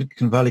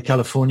 Silicon Valley,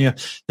 California,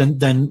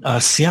 then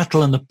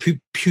Seattle and the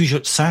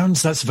Puget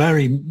Sounds, that's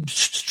very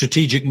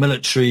strategic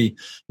military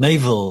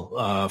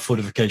naval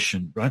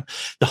fortification, right?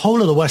 The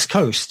whole of the West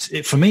Coast,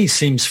 for me,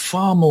 seems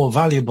far more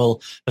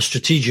valuable a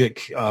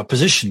strategic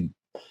position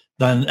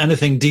than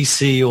anything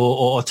DC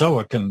or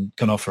Ottawa can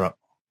offer up.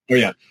 Oh,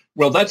 yeah.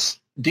 Well, that's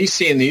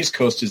DC and the East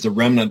Coast is a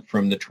remnant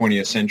from the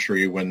 20th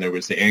century when there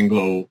was the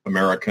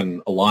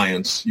Anglo-American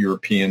alliance,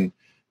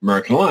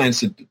 European-American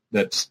alliance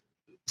that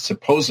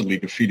supposedly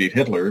defeated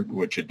Hitler,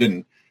 which it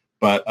didn't.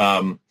 But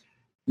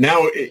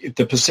now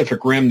the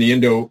Pacific Rim, the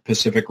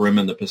Indo-Pacific Rim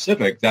and the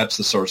Pacific, that's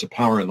the source of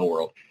power in the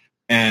world.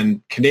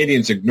 And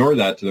Canadians ignore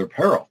that to their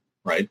peril,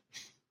 right?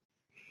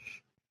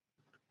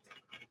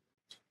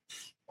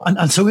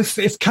 And so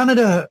if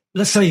Canada,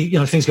 let's say,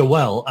 things go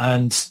well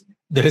and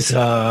there's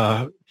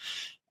a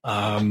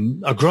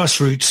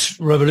grassroots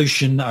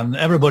revolution and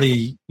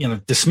everybody,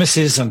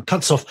 dismisses and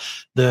cuts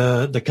off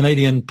the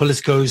Canadian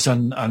politicos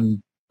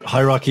and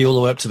hierarchy all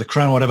the way up to the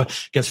crown, whatever,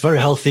 gets very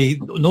healthy.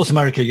 North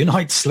America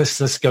unites.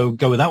 Let's go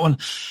with that one.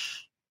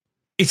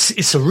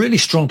 It's a really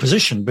strong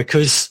position,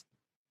 because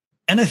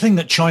anything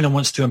that China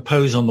wants to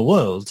impose on the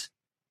world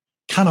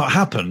cannot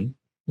happen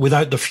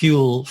without the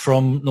fuel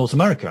from North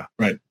America.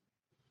 Right.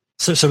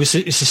 So it's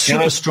a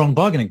super strong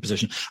bargaining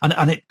position,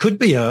 and it could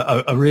be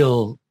a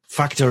real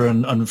factor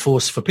and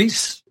force for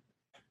peace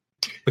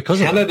because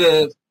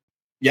Canada.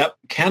 Yep,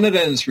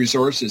 Canada's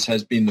resources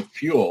has been the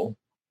fuel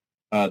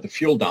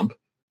dump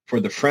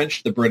for the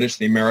French, the British,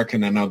 the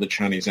American, and now the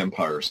Chinese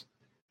empires.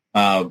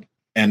 And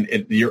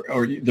the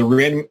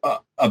uranium,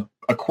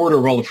 a quarter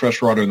of all the fresh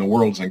water in the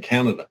world is in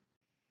Canada.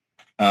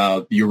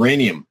 The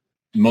uranium,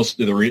 most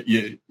of the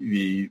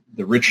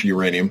rich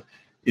uranium,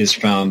 is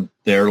found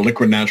there.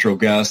 Liquid natural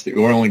gas, the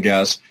oil and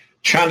gas.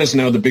 China's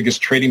now the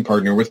biggest trading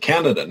partner with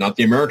Canada, not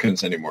the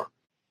Americans anymore,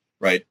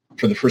 right?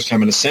 For the first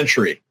time in a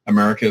century,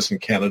 America is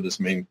Canada's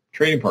main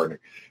trading partner.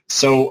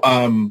 So,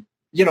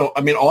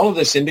 all of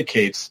this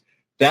indicates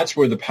that's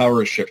where the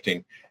power is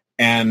shifting.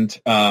 And,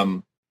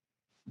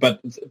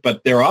 but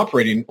they're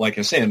operating, like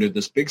I say, under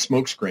this big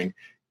smokescreen,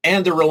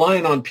 and they're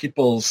relying on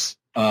people's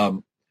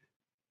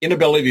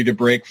inability to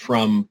break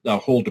from the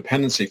whole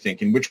dependency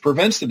thinking, which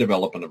prevents the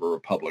development of a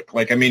republic.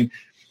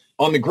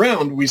 On the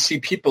ground, we see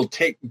people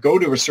go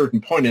to a certain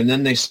point and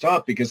then they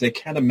stop because they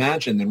can't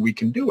imagine that we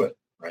can do it,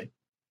 right?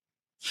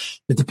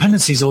 The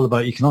dependency is all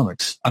about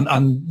economics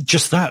and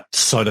just that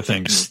side of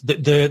things.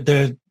 Mm-hmm.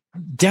 The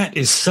debt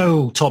is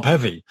so top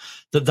heavy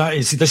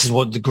this is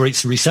what the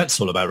Great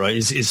Reset's all about, right?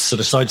 Is sort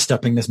of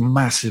sidestepping this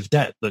massive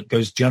debt that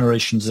goes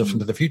generations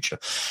into the future.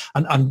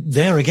 And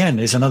there again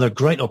is another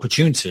great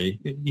opportunity,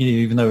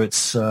 even though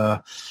it's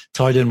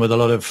tied in with a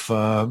lot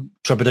of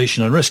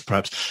trepidation and risk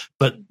perhaps,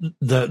 but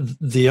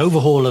the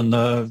overhaul and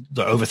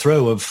the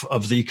overthrow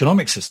of the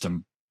economic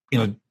system,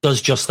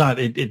 does just that.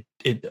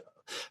 It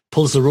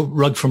pulls the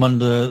rug from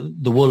under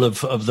the wool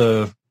of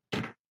the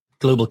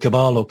global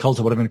cabal or cult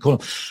or whatever you call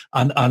them,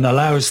 and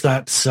allows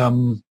that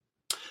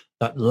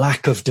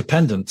lack of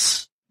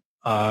dependence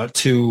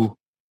to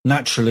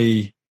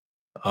naturally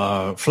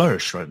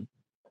flourish, right?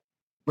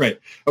 Right.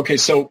 Okay,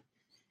 so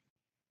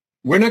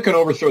we're not going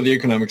to overthrow the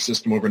economic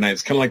system overnight.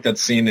 It's kind of like that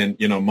scene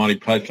in, Monty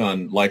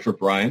Python, Life of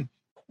Brian,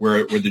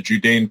 where the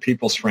Judean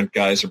People's Front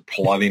guys are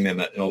plotting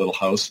in a little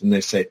house, and they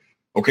say,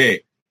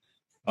 okay,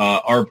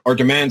 our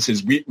demands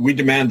is we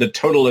demand the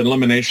total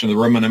elimination of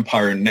the Roman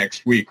Empire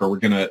next week, or we're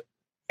going to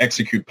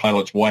execute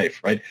Pilate's wife,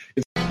 right?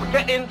 We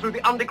get in through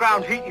the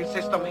underground heating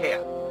system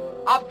here,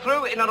 up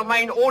through into the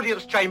main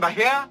audience chamber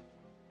here,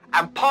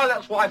 and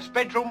Pilate's wife's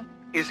bedroom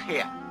is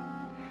here.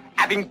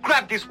 Having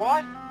grabbed his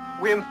wife,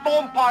 we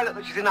inform Pilate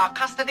that she's in our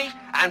custody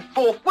and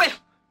forthwith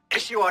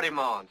issue our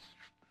demands.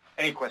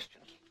 Any questions?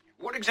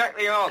 What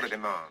exactly are the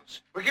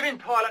demands? We're giving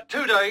Pilate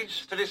 2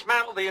 days to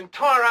dismantle the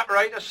entire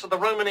apparatus of the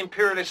Roman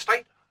imperialist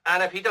state,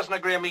 and if he doesn't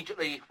agree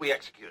immediately, we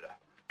execute her.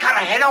 Cut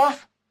her head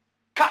off,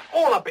 cut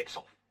all her bits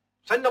off,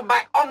 send them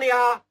back on the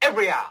hour,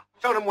 every hour,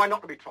 show them why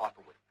not to be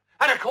trifled with.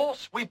 And of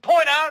course, we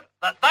point out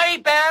that they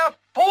bear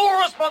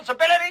full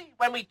responsibility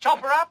when we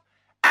chop her up,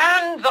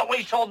 and that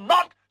we shall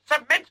not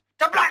submit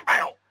to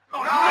blackmail.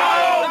 No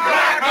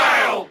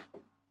blackmail!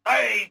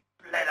 They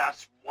bled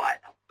us white,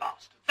 the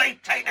bastards.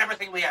 They've taken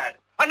everything we had.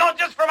 And not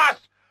just from us,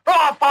 from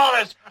our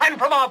fathers, and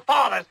from our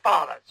fathers'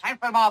 fathers. And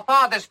from our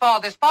fathers'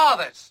 fathers'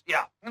 fathers.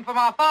 Yeah. And from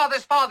our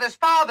fathers' fathers'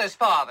 fathers'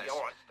 fathers.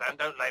 All right, Stan,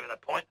 don't labour the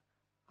point.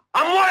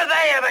 And what have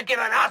they ever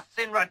given us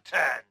in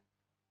return?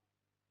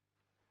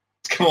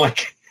 It's kind of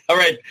like, all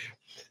right,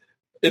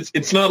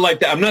 it's not like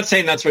that. I'm not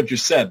saying that's what you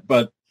said,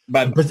 but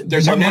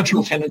there's a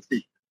natural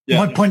tendency.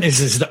 Yeah. My point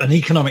is that an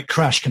economic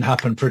crash can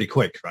happen pretty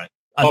quick, right?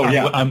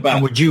 And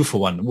we're due for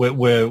one.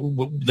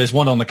 There's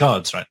one on the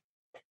cards, right?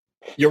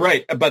 You're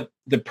right, but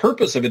the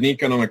purpose of an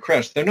economic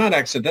crash, they're not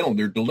accidental,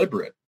 they're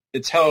deliberate.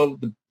 It's how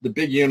the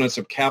big units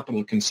of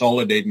capital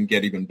consolidate and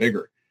get even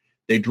bigger.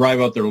 They drive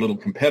out their little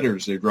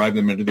competitors, they drive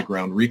them into the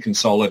ground,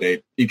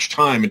 reconsolidate. Each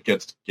time it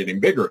gets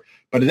getting bigger.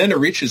 But then it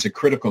reaches a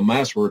critical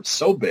mass where it's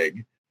so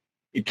big,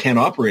 it can't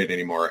operate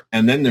anymore.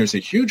 And then there's a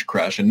huge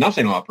crash and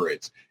nothing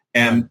operates.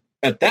 And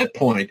at that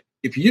point,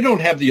 if you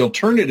don't have the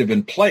alternative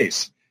in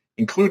place,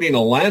 including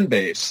a land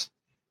base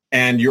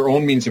and your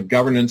own means of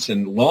governance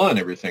and law and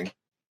everything,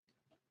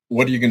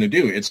 what are you going to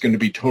do? It's going to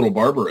be total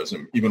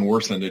barbarism, even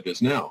worse than it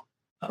is now.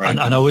 Right? And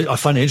I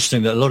find it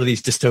interesting that a lot of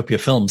these dystopia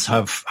films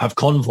have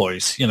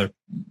convoys,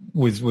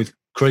 with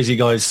crazy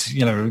guys.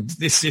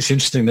 It's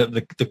interesting that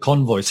the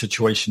convoy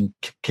situation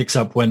kicks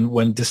up when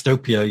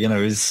dystopia,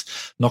 is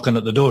knocking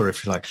at the door,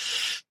 if you like.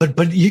 But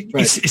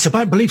it's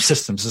about belief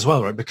systems as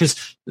well, right?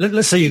 Because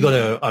let's say you got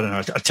a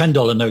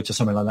 $10 note or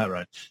something like that,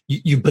 right?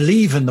 You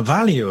believe in the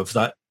value of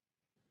that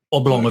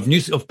oblong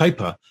of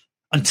paper.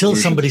 Until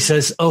somebody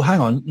says, "Oh, hang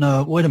on,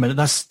 no, wait a minute,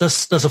 that's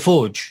a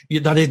forge.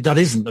 That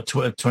isn't a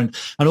twin,"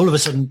 and all of a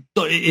sudden,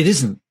 it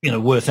isn't,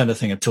 worth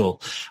anything at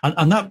all.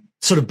 And that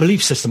sort of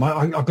belief system,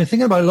 I've been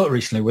thinking about a lot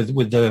recently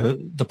with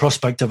the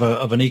prospect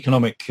of an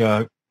economic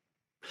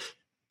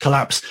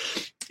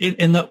collapse.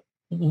 In that,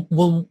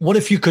 well, what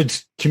if you could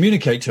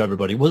communicate to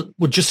everybody? We'll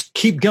just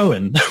keep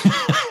going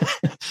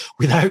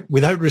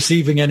without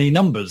receiving any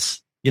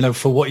numbers.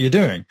 For what you're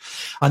doing.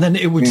 And then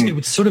it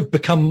would sort of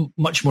become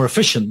much more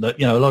efficient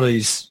that, a lot of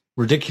these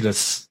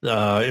ridiculous,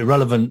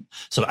 irrelevant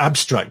sort of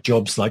abstract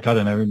jobs like, I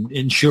don't know,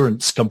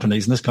 insurance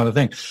companies and this kind of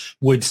thing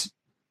would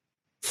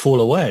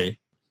fall away.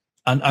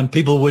 And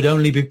people would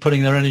only be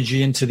putting their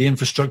energy into the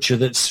infrastructure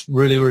that's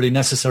really, really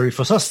necessary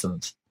for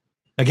sustenance.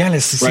 Again,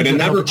 it's right.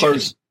 And that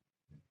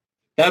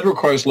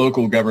requires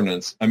local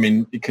governance. I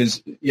mean,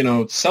 because,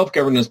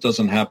 self-governance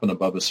doesn't happen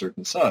above a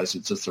certain size.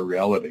 It's just a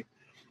reality.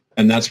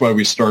 And that's why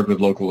we start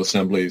with local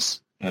assemblies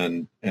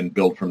and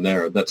build from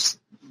there. That's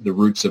the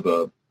roots of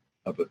a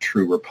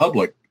true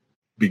republic,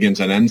 begins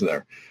and ends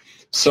there.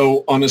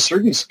 So on a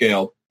certain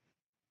scale,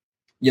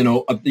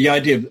 the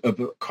idea of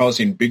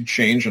causing big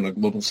change on a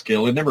global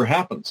scale, it never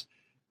happens.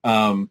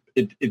 The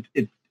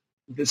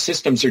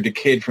systems are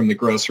decayed from the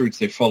grassroots.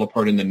 They fall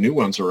apart and the new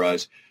ones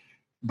arise.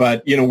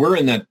 But, we're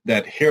in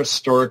that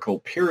historical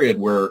period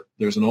where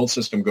there's an old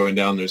system going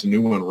down, there's a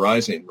new one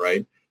rising,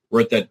 right? We're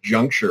at that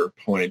juncture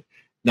point.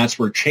 That's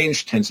where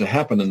change tends to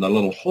happen in the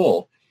little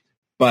hole.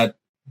 But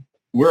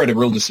we're at a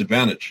real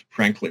disadvantage,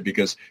 frankly,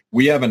 because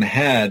we haven't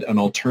had an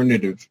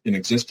alternative in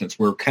existence.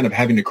 We're kind of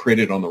having to create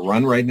it on the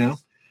run right now,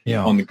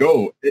 on the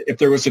go. If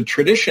there was a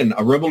tradition,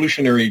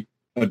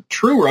 a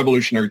true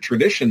revolutionary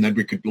tradition that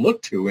we could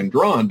look to and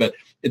draw on, but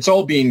it's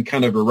all being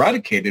kind of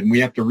eradicated and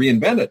we have to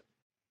reinvent it,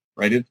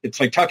 right? It's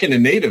like talking to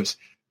natives.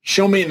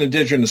 Show me an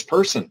indigenous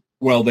person.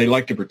 Well, they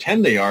like to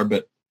pretend they are,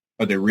 but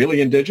are they really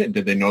indigenous?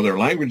 Did they know their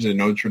language? Did they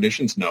know the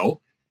traditions? No.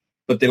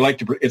 But they like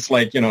to, it's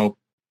like,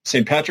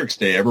 St. Patrick's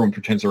Day, everyone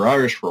pretends they're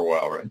Irish for a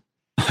while, right?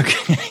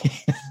 Okay.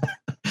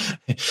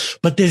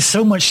 But there's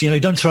so much,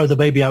 don't throw the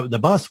baby out with the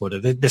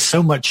bathwater. There's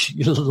so much,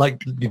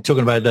 like you're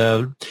talking about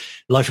the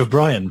life of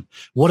Brian.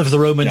 What have the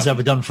Romans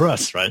ever done for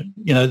us, right?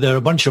 They're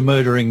a bunch of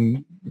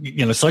murdering,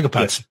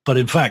 psychopaths. Yeah. But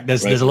in fact,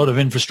 there's a lot of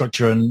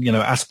infrastructure and,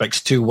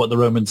 aspects to what the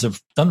Romans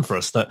have done for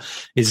us that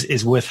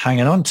is worth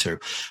hanging on to.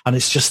 And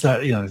it's just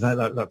that,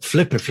 that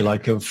flip, if you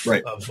like,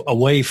 of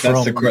away from.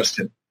 That's the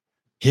question.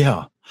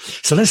 Yeah.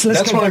 So let's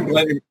That's go what back. I'm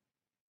glad you,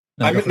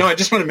 I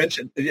just want to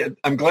mention,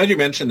 I'm glad you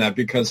mentioned that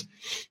because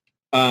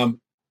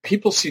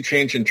people see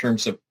change in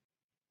terms of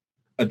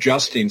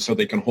adjusting so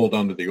they can hold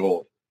on to the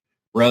old,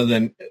 rather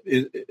than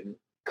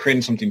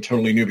creating something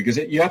totally new, because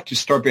you have to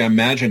start by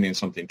imagining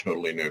something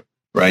totally new,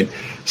 right?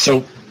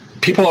 So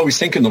people always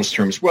think in those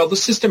terms. Well, the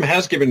system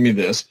has given me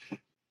this.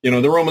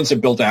 The Romans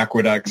have built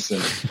aqueducts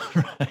and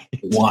right.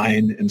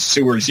 wine and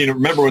sewers.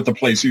 Remember what the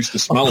place used to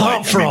smell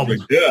like.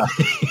 Yeah.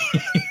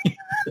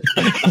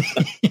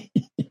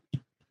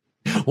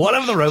 What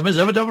have the Romans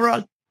ever done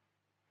wrong?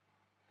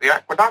 The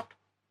aqueduct?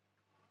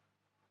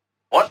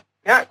 What?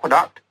 The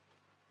aqueduct?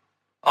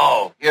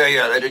 Oh,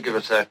 yeah, they did give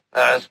us that.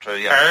 That's true,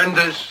 yeah. And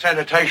there's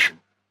sanitation.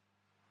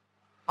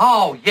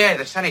 Oh, yeah,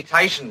 the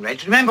sanitation,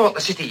 Reg. Remember what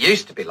the city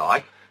used to be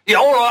like? Yeah,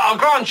 all right, I'll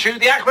grant you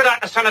the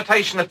aqueduct and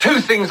sanitation are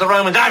two things the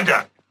Romans have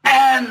done.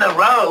 And the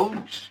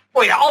roads.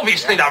 Well, yeah,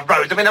 obviously the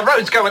roads. I mean, the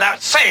roads go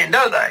without saying,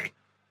 don't they?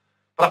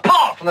 But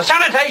apart from the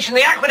sanitation,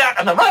 the aqueduct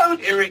and the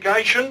roads...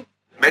 Irrigation,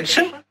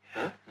 medicine,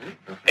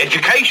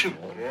 education.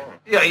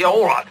 Yeah,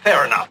 all right,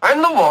 fair enough.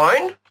 And the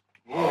wine.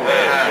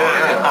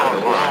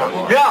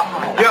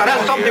 Yeah,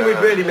 that's something we'd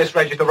really miss,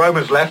 Reg, if the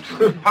Romans left.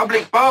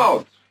 Public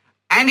baths.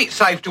 And it's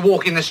safe to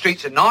walk in the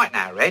streets at night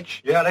now, Reg.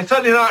 Yeah, they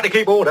certainly know how to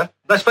keep order.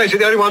 Let's face it,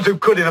 the only ones who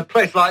could in a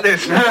place like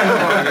this.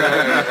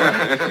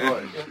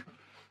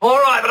 All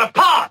right, but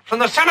apart from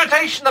the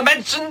sanitation, the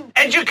medicine,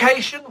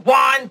 education,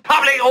 wine,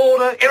 public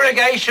order,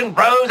 irrigation,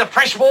 roads, a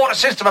fresh water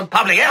system and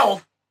public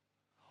health,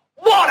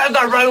 what have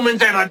the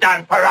Romans ever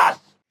done for us?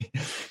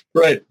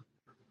 Right.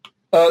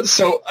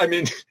 So, I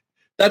mean,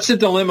 that's the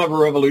dilemma of a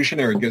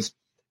revolutionary, because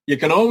you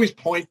can always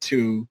point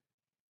to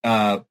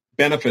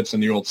benefits in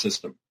the old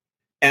system.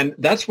 And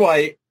that's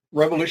why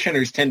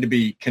revolutionaries tend to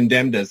be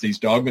condemned as these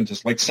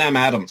dogmatists, like Sam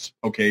Adams,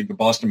 the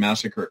Boston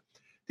Massacre.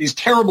 These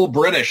terrible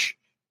British,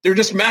 they're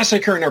just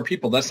massacring our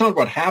people. That's not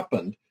what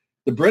happened.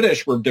 The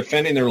British were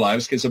defending their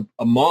lives because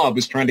a mob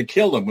was trying to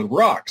kill them with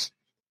rocks.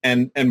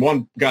 And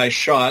one guy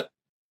shot,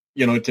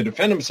 to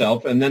defend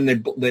himself, and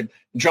then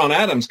John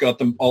Adams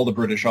got all the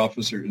British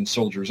officers and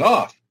soldiers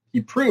off.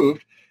 He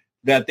proved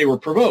that they were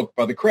provoked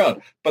by the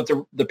crowd. But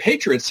the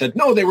Patriots said,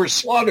 no, they were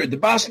slaughtered.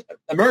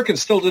 Americans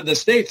still to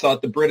this day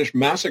thought the British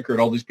massacred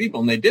all these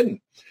people, and they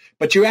didn't.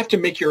 But you have to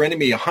make your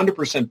enemy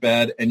 100%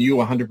 bad and you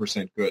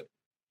 100% good.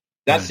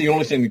 That's the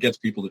only thing that gets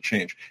people to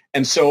change.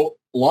 And so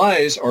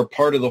lies are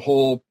part of the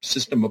whole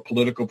system of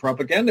political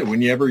propaganda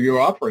whenever you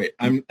operate.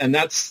 And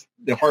that's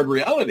the hard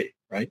reality,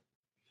 right?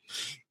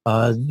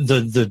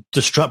 The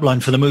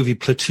strapline for the movie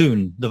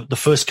Platoon, the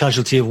first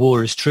casualty of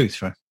war is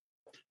truth, right?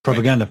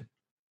 Propaganda.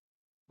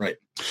 Right.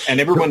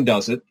 And everyone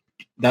does it.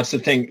 That's the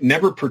thing.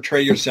 Never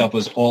portray yourself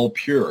as all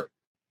pure,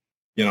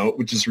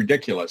 which is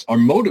ridiculous. Our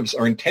motives,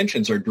 our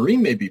intentions, our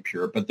dream may be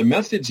pure, but the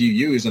methods you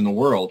use in the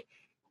world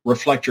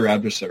reflect your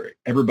adversary.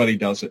 Everybody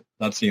does it.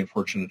 That's the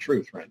unfortunate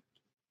truth, right?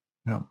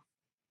 Yeah.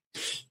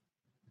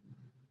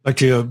 Back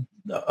to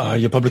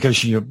your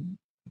publication, your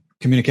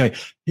communique.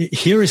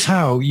 Here is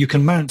how you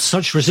can mount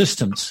such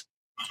resistance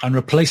and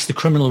replace the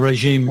criminal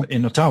regime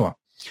in Ottawa.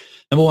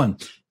 Number one,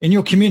 in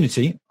your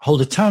community,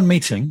 hold a town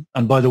meeting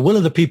and by the will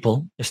of the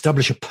people,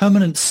 establish a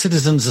permanent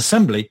citizens'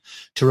 assembly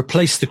to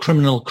replace the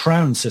criminal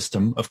crown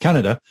system of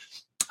Canada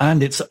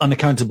and its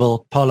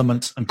unaccountable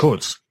parliament and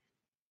courts.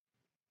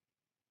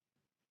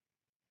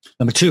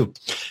 Number two,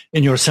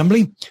 in your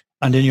assembly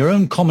and in your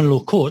own common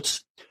law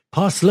courts,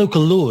 pass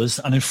local laws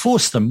and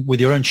enforce them with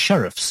your own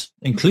sheriffs,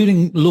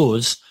 including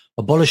laws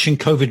abolishing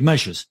COVID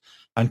measures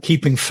and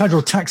keeping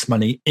federal tax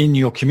money in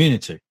your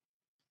community.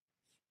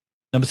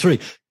 Number three,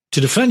 to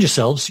defend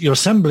yourselves, your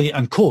assembly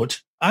and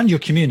court and your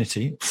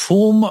community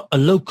form a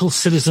local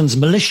citizens'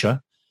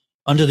 militia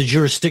under the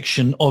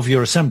jurisdiction of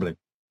your assembly.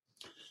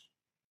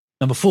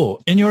 Number four,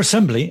 in your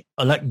assembly,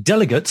 elect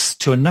delegates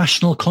to a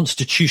national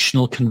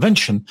constitutional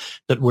convention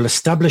that will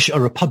establish a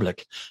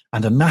republic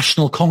and a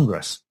national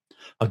congress,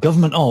 a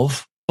government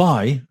of,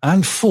 by,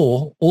 and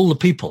for all the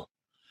people.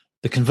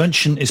 The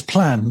convention is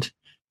planned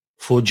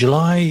for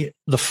July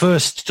the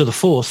 1st to the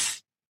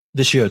 4th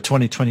this year,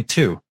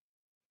 2022.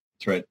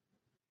 That's right.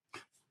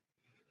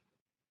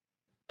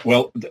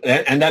 Well,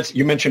 and that's,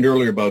 you mentioned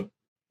earlier about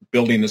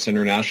building this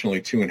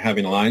internationally too and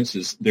having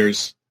alliances.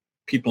 There's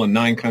people in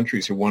 9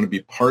 countries who want to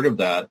be part of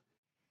that,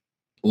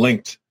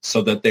 linked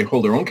so that they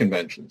hold their own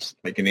conventions.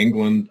 Like in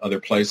England, other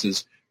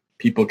places,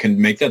 people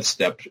can make that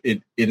step.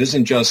 It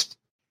isn't just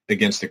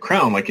against the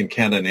crown like in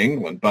Canada and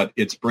England, but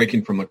it's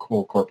breaking from the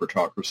whole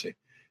corporatocracy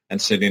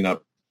and setting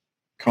up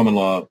common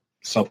law,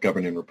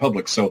 self-governing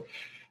republics. So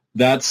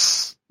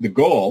that's the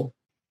goal.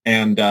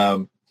 And,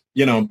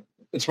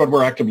 it's what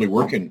we're actively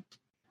working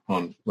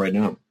on right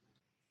now.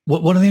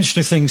 One of the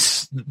interesting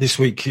things this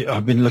week,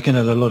 I've been looking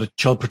at a lot of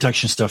child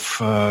protection stuff.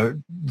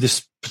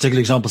 This particular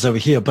example's over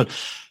here, but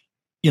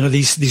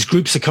these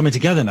groups are coming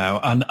together now,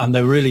 and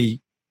they're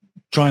really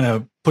trying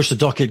to push the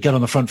docket, get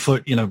on the front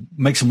foot,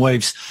 make some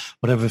waves,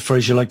 whatever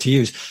phrase you like to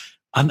use,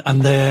 and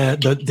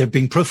they're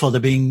being profiled.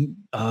 They're being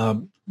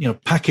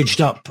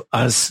packaged up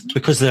as,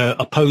 because they're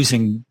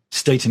opposing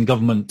state and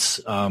government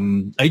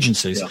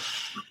agencies. Yeah.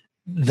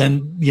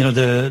 then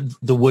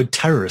the word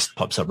terrorist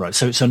pops up, right?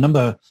 So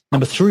number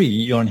 3,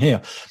 you're on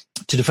here.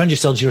 To defend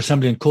yourselves, your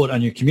assembly and court,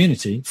 and your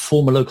community,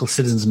 form a local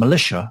citizens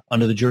militia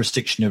under the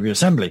jurisdiction of your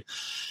assembly.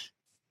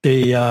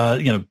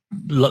 The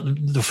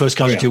first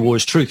casualty of war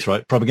is truth,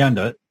 right?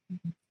 Propaganda.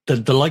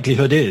 The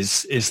likelihood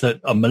is that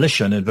a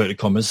militia, in inverted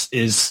commas,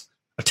 is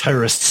a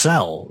terrorist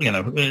cell.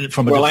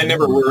 I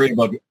never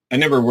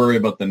worry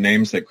about the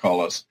names they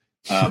call us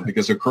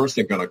because of course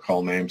they're going to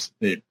call names.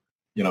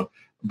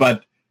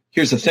 But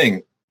here's the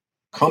thing: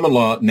 common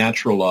law,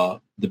 natural law,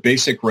 the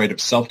basic right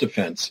of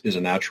self-defense is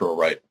a natural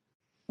right.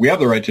 We have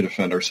the right to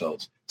defend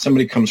ourselves.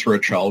 Somebody comes for a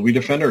child, we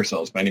defend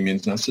ourselves by any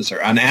means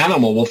necessary. An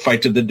animal will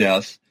fight to the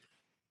death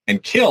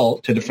and kill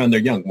to defend their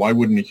young. Why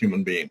wouldn't a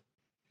human being?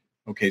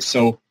 Okay,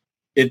 so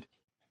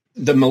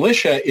the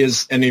militia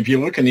is, and if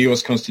you look in the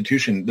U.S.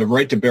 Constitution, the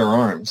right to bear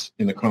arms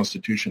in the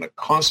Constitution, a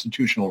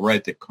constitutional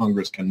right that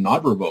Congress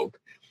cannot revoke.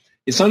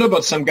 It's not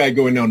about some guy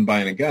going out and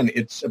buying a gun.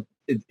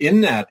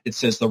 In that, it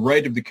says the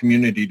right of the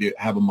community to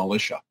have a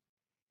militia.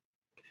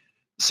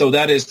 So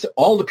that is,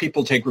 all the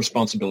people take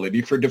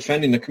responsibility for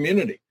defending the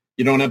community.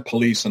 You don't have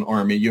police and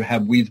army. You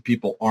have we the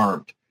people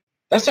armed.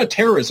 That's not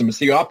terrorism. It's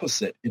the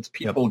opposite. It's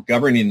people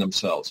governing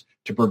themselves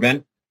to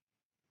prevent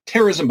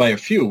terrorism by a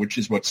few, which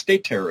is what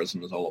state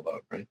terrorism is all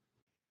about, right?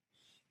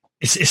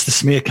 It's the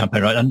smear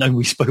campaign, right? And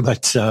we spoke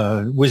about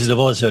Wizard of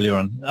Oz earlier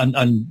on,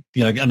 and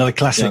another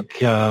classic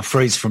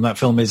phrase from that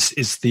film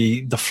is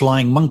the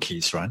flying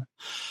monkeys, right?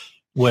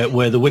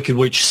 Where the Wicked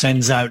Witch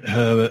sends out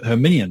her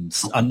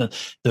minions, and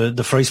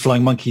the phrase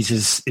 "flying monkeys"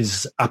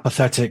 is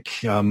apathetic,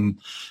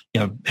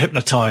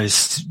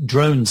 hypnotized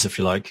drones, if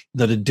you like,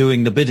 that are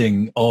doing the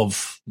bidding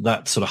of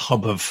that sort of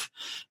hub of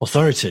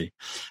authority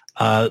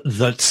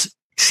that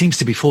seems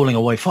to be falling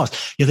away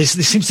fast. There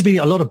seems to be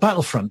a lot of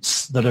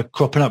battlefronts that are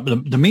cropping up.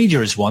 The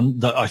media is one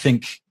that I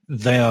think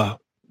they are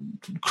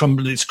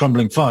crumbling. It's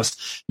crumbling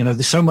fast.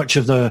 There's so much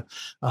of the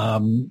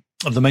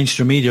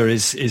mainstream media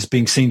is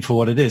being seen for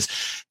what it is.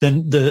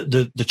 Then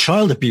the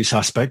child abuse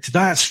aspect,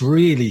 that's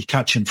really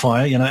catching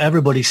fire.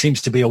 Everybody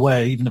seems to be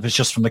aware, even if it's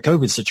just from the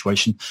COVID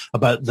situation,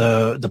 about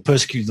the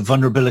persecution, the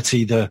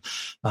vulnerability, the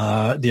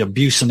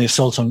abuse and the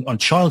assault on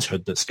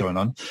childhood that's going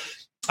on.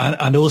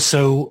 And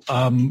also,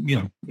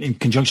 in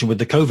conjunction with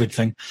the COVID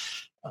thing,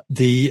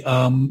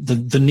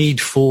 the need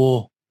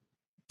for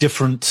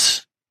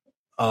different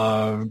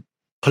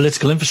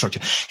political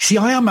infrastructure. See,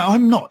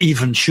 I'm not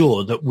even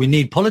sure that we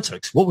need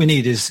politics. What we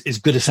need is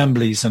good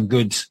assemblies and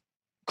good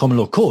common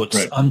law courts.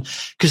 Right.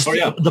 Because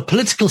the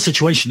political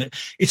situation,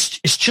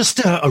 it's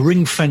just a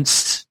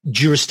ring-fenced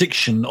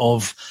jurisdiction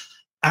of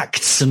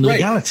acts and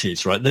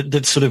legalities, right?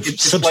 That sort of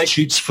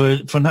substitutes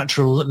for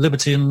natural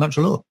liberty and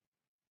natural law.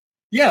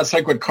 Yeah, it's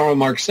like what Karl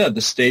Marx said,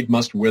 the state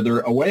must wither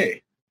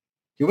away.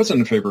 He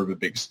wasn't in favor of a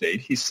big state.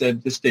 He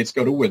said the state's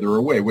got to wither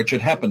away, which it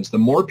happens. The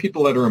more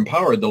people that are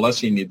empowered, the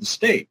less you need the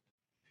state.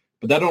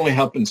 But that only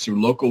happens through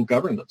local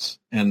governance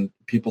and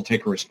people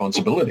taking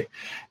responsibility.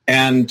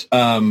 And,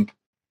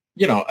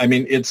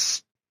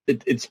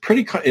 it's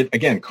pretty,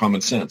 again,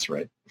 common sense,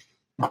 right?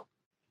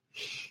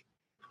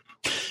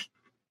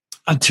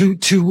 And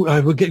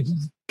we're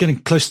getting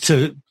close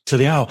to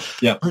the hour.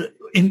 Yeah.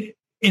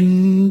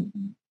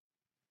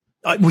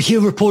 We hear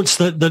reports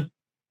that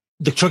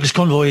the truckers'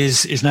 convoy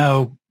is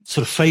now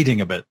sort of fading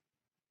a bit,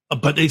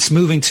 but it's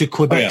moving to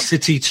Quebec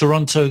City,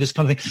 Toronto, this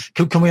kind of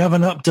thing. Can we have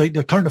an update,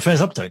 a current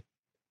affairs update?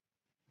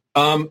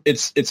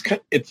 It's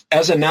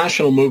as a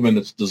national movement,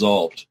 it's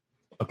dissolved.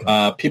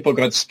 Okay. People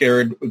got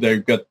scared.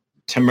 They've got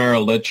Tamara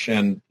Lich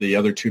and the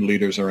other 2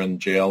 leaders are in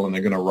jail, and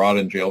they're going to rot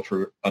in jail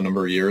for a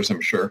number of years, I'm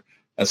sure,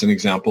 as an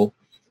example.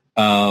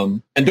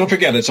 And don't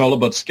forget, it's all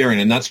about scaring,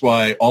 and that's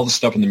why all the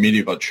stuff in the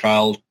media about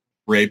child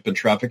rape and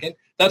trafficking,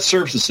 that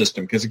serves the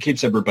system because it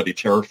keeps everybody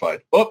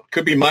terrified. Oh,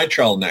 could be my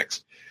child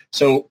next.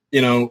 So,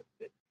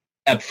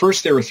 at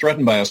first they were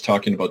threatened by us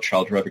talking about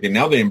child trafficking.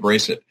 Now they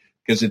embrace it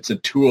because it's a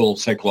tool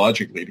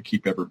psychologically to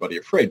keep everybody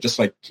afraid, just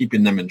like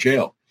keeping them in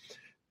jail.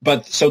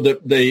 But so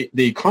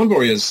the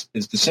convoy is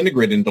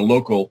disintegrating into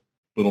local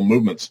little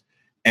movements.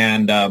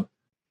 And in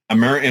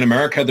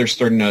America, they're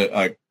starting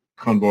a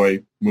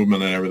convoy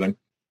movement and everything.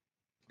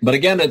 But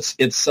again,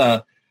 it's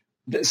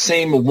the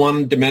same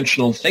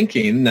one-dimensional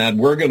thinking that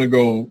we're going to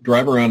go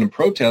drive around and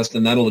protest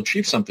and that'll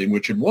achieve something,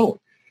 which it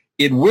won't.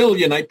 It will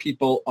unite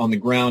people on the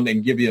ground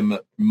and give you a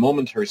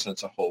momentary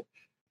sense of hope.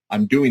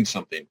 I'm doing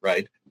something,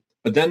 right?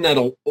 But then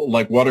that'll,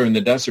 like water in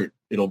the desert,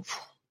 it'll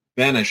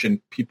vanish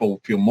and people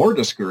feel more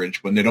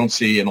discouraged when they don't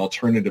see an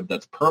alternative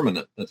that's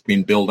permanent, that's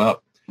being built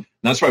up. And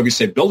that's why we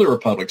say build a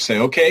republic. Say,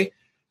 okay,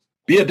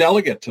 be a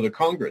delegate to the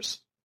Congress,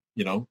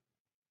 in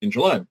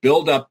July.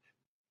 Build up.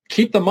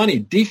 Keep the money,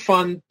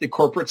 defund the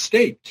corporate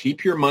state,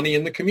 keep your money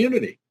in the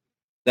community.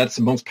 That's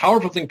the most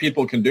powerful thing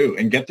people can do,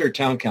 and get their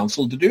town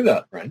council to do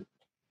that, right?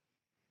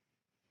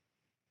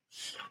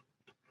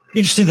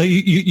 Interesting that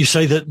you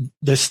say that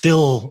they're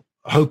still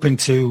hoping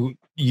to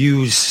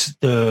use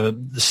the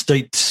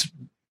state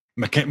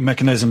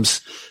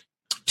mechanisms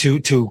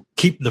to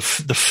keep the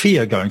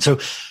fear going. So,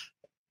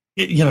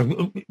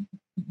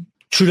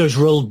 Trudeau's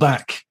rolled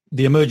back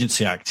the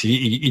Emergency Act.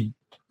 He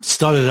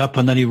started it up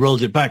and then he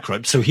rolled it back,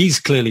 right? So he's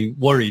clearly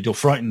worried or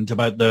frightened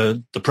about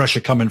the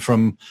pressure coming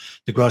from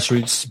the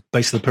grassroots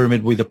base of the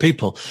pyramid with the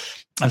people.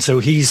 And so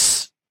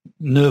he's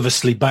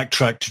nervously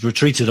backtracked,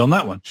 retreated on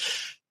that one.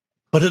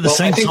 But at the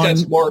same time...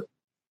 that's more...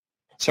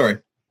 Sorry.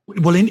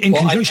 Well, in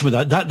conjunction with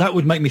that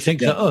would make me think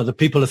that, the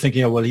people are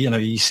thinking,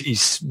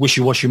 he's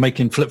wishy-washy,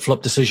 making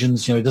flip-flop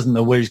decisions. He doesn't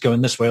know where he's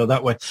going this way or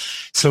that way.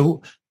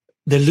 So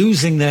they're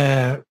losing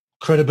their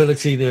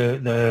credibility,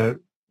 their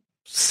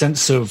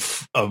sense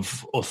of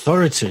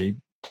authority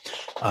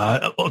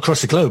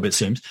across the globe, it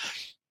seems,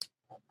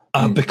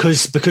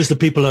 because the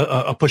people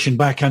are pushing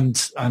back, and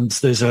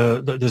there's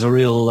a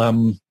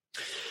real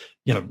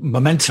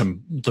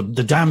momentum.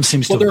 The dam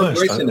seems to they're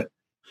burst. Embracing it.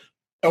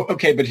 Oh,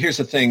 okay, but here's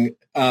the thing: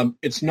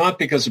 it's not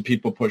because of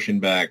people pushing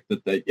back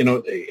that they,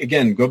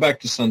 again, go back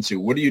to Sun Tzu.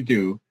 What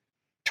do?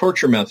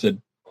 Torture method,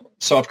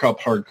 soft cop,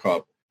 hard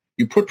cop.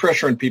 You put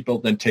pressure on people,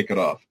 then take it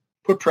off.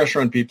 Put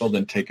pressure on people,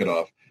 then take it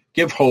off.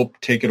 Give hope,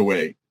 take it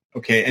away.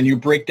 Okay, and you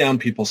break down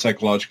people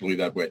psychologically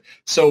that way.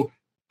 So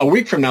a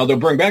week from now, they'll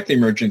bring back the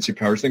emergency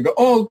powers and go,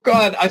 oh,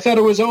 God, I thought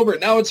it was over.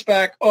 Now it's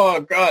back. Oh,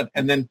 God.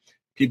 And then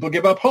people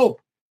give up hope.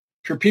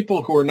 For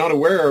people who are not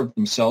aware of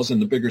themselves in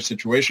the bigger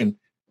situation,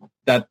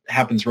 that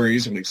happens very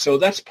easily. So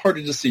that's part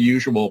of just the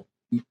usual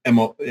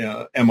MO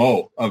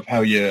of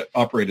how you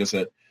operate as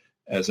a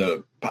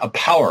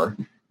power,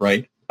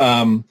 right?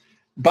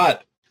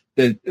 But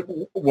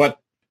what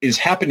is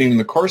happening in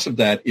the course of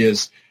that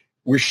is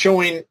they're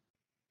showing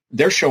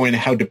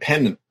how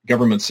dependent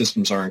government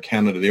systems are in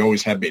Canada. They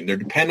always have been. They're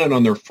dependent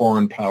on their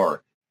foreign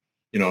power,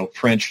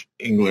 French,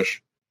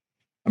 English,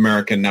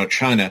 American, now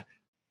China.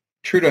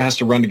 Trudeau has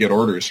to run to get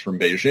orders from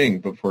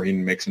Beijing before he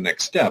makes the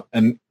next step.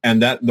 And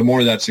that the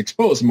more that's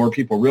exposed, the more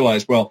people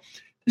realize, well,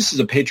 this is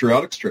a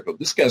patriotic struggle.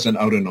 This guy's an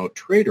out-and-out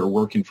traitor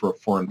working for a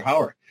foreign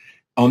power.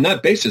 On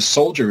that basis,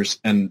 soldiers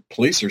and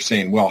police are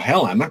saying, well,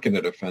 hell, I'm not going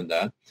to defend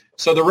that.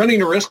 So they're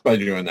running a risk by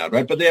doing that,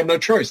 right? But they have no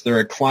choice. They're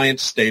a client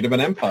state of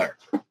an empire.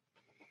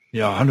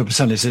 Yeah,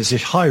 100%. It's a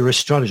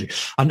high-risk strategy.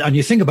 And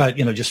you think about,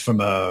 just from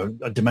a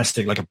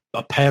domestic, like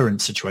a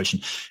parent situation.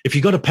 If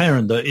you've got a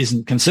parent that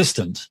isn't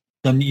consistent,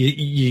 then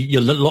you're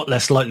a lot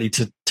less likely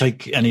to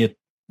take any,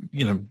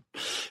 to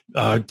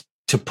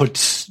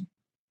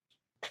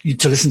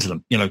listen to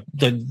them.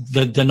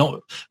 They're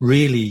not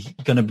really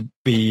going to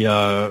be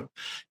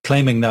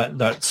claiming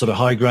that sort of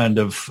high ground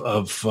of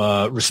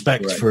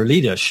respect for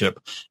leadership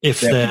if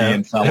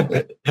they're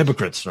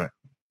hypocrites, right?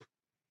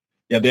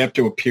 Yeah, they have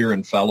to appear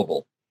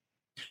infallible,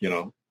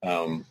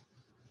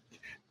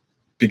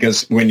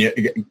 because when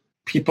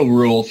people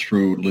rule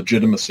through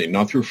legitimacy,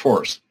 not through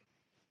force.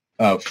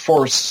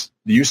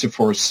 The use of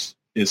force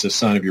is a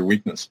sign of your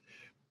weakness.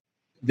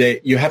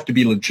 You have to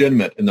be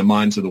legitimate in the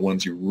minds of the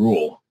ones you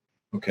rule,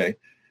 okay?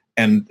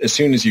 And as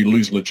soon as you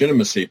lose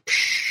legitimacy,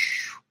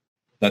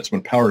 that's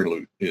when power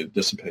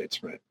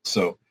dissipates, right?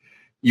 So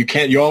you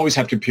always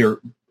have to appear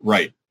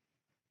right,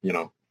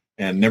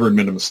 and never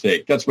admit a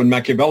mistake. That's what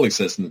Machiavelli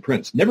says in The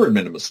Prince, never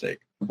admit a mistake,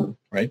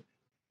 right?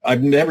 I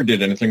never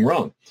did anything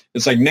wrong.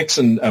 It's like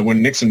Nixon,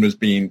 when Nixon was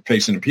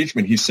facing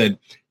impeachment, he said,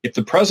 if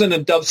the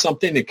president does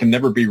something, it can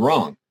never be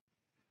wrong,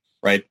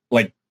 right?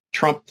 Like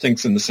Trump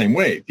thinks in the same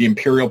way. The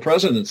imperial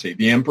presidency,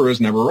 the emperor is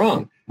never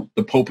wrong.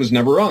 The pope is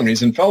never wrong.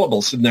 He's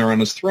infallible, sitting there on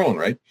his throne,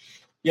 right?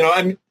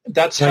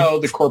 That's how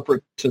the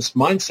corporatist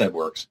mindset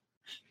works.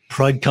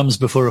 Pride comes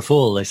before a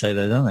fall, they say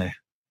there, don't they?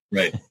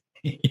 Right.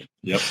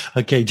 Yep.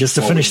 Okay, just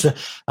to finish the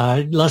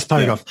last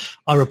paragraph. Yeah.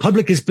 Our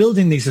republic is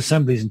building these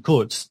assemblies and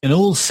courts in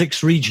all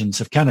 6 regions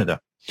of Canada.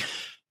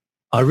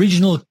 Our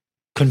regional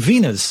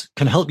conveners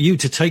can help you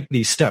to take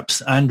these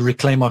steps and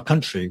reclaim our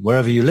country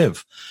wherever you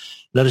live.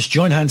 Let us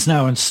join hands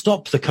now and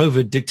stop the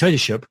COVID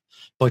dictatorship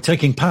by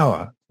taking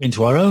power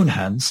into our own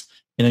hands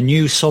in a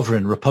new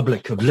sovereign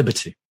republic of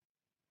liberty.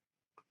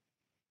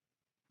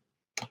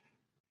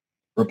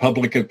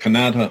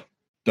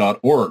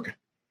 republicofcanada.org.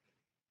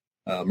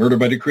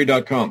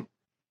 murderbydecree.com.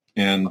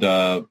 And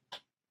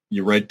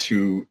you write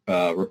to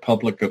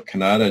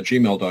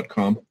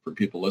republicofcanada@gmail.com for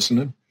people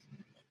listening.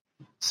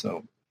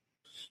 So,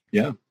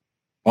 yeah,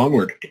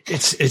 onward.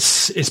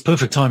 It's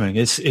perfect timing.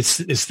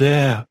 It's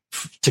there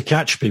to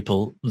catch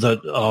people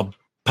that are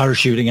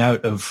parachuting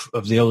out of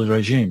the old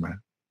regime, right?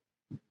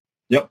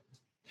 Yep.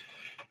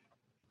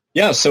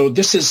 Yeah, so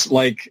this is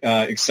like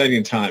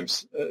exciting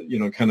times.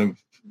 Kind of,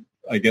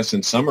 I guess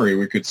in summary,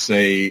 we could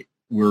say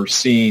we're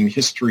seeing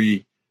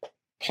history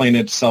playing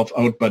itself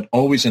out, but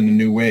always in a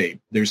new way.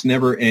 There's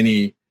never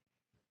any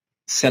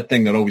set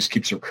thing that always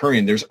keeps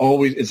recurring.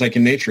 It's like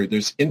in nature,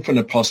 there's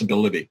infinite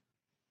possibility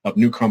of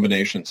new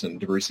combinations and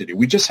diversity.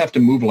 We just have to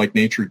move like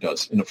nature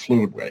does in a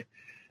fluid way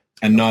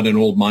and not in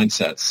old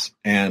mindsets.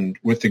 And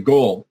with the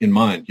goal in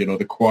mind,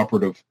 the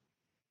cooperative,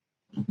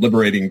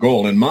 liberating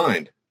goal in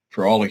mind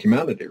for all of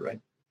humanity, right?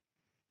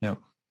 Yeah.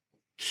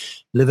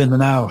 Live in the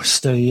now,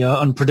 stay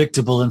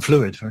unpredictable and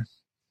fluid, right?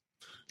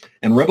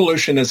 And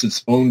revolution has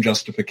its own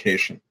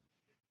justification.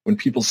 When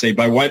people say,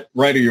 by what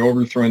right are you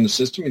overthrowing the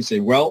system? You say,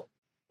 well,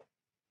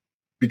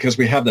 because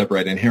we have that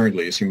right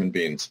inherently as human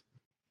beings,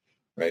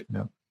 right?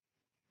 Yeah.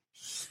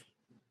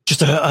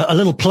 Just a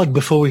little plug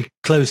before we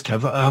close,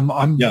 Kev.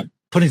 I'm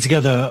putting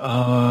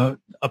together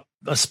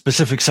a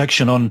specific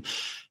section on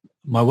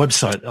my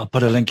website. I'll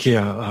put a link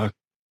here,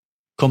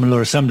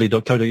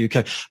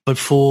 commonlawassembly.co.uk, but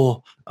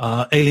for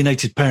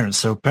alienated parents,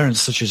 so parents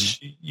such as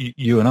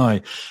you and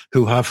I,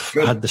 who have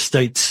had the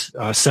state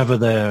sever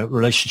their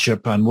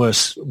relationship and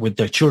worse with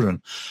their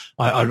children.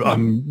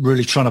 I'm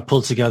really trying to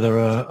pull together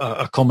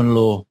a common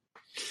law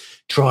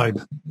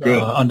tribe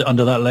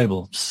under that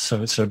label.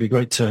 So it'd be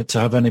great to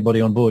have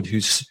anybody on board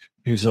who's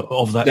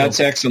of that. That's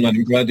excellent.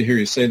 I'm glad to hear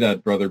you say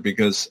that, brother,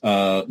 because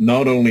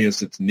not only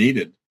is it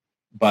needed,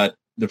 but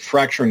the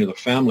fracturing of the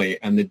family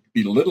and the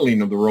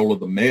belittling of the role of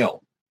the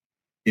male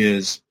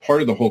is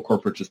part of the whole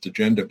corporatist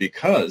agenda,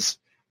 because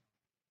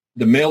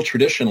the male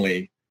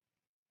traditionally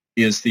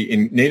is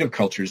in native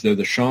cultures, they're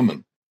the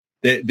shaman.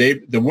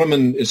 The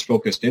woman is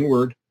focused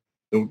inward,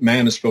 the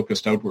man is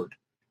focused outward.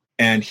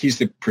 And he's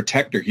the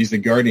protector, he's the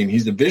guardian,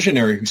 he's the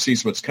visionary who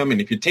sees what's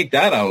coming. If you take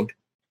that out,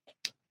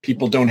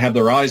 people don't have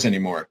their eyes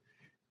anymore.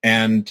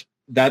 And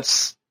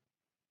that's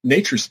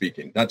nature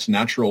speaking. That's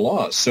natural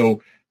laws.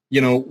 So,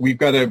 we've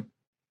got to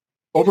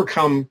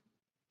overcome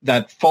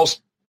that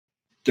false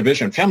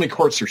division. Family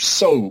courts are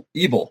so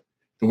evil,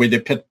 the way they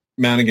pit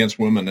man against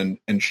woman.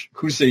 And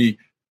who's the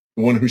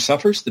one who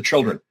suffers? The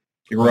children.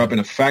 They grow up in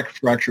a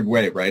fractured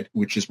way, right?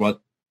 Which is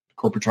what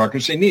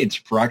corporatocracy needs,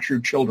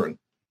 fractured children.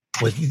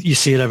 Well, you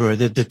see it everywhere.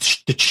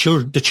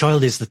 The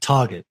child is the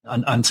target,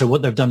 and so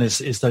what they've done is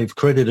they've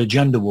created a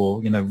gender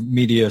war.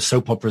 Media,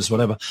 soap operas,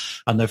 whatever,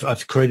 and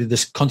they've created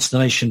this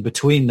consternation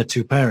between the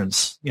two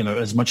parents.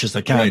 As much as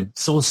they can. Right.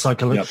 It's all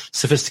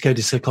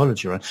sophisticated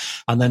psychology, right?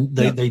 And then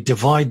they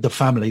divide the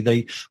family.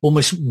 They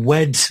almost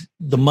wed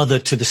the mother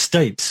to the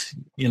state.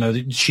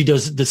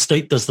 The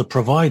state does the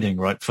providing,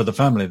 right, for the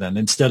family then,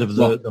 instead of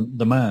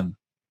the man.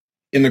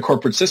 In the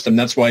corporate system,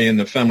 that's why in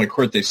the family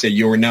court they say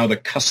you are now the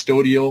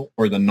custodial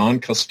or the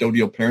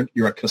non-custodial parent.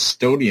 You're a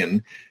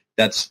custodian.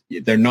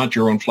 They're not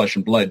your own flesh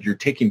and blood. You're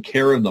taking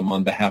care of them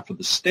on behalf of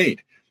the state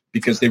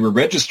because they were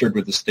registered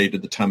with the state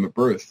at the time of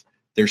birth.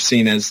 They're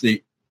seen as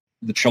the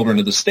children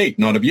of the state,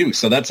 not of you.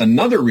 So that's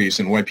another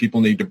reason why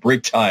people need to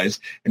break ties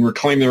and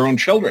reclaim their own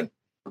children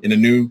in a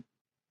new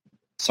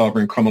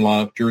sovereign common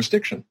law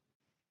jurisdiction.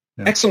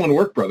 Yeah. Excellent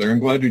work, brother. I'm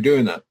glad you're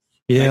doing that.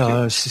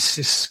 Yeah,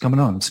 it's coming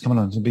on. It's good.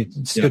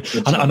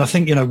 And I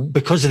think,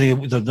 because of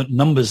the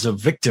numbers of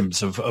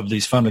victims of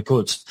these family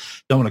courts,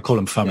 don't want to call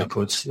them family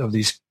courts, of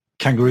these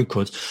kangaroo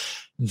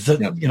courts,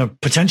 that,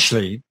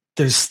 potentially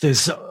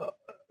there's a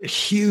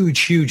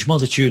huge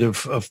multitude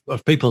of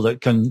people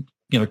that can,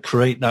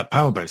 create that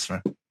power base,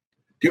 right?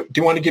 Do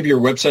you want to give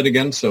your website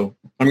again? So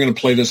I'm going to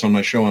play this on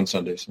my show on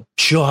Sunday. So.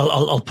 Sure,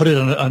 I'll put it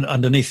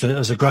underneath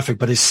as a graphic,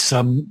 but it's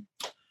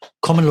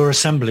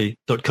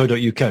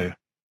commonlawassembly.co.uk.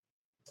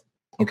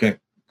 Okay,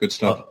 good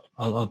stuff.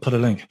 I'll put a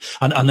link,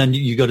 and then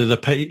you go to the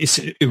page. It's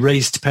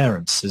Erased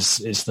Parents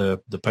is the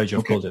page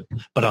I've called it,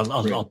 but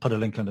I'll put a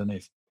link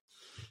underneath.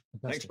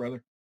 Thanks,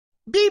 brother.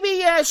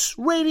 BBS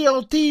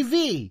Radio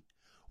TV.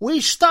 We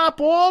stop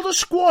all the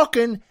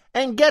squawking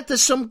and get to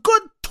some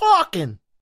good talking.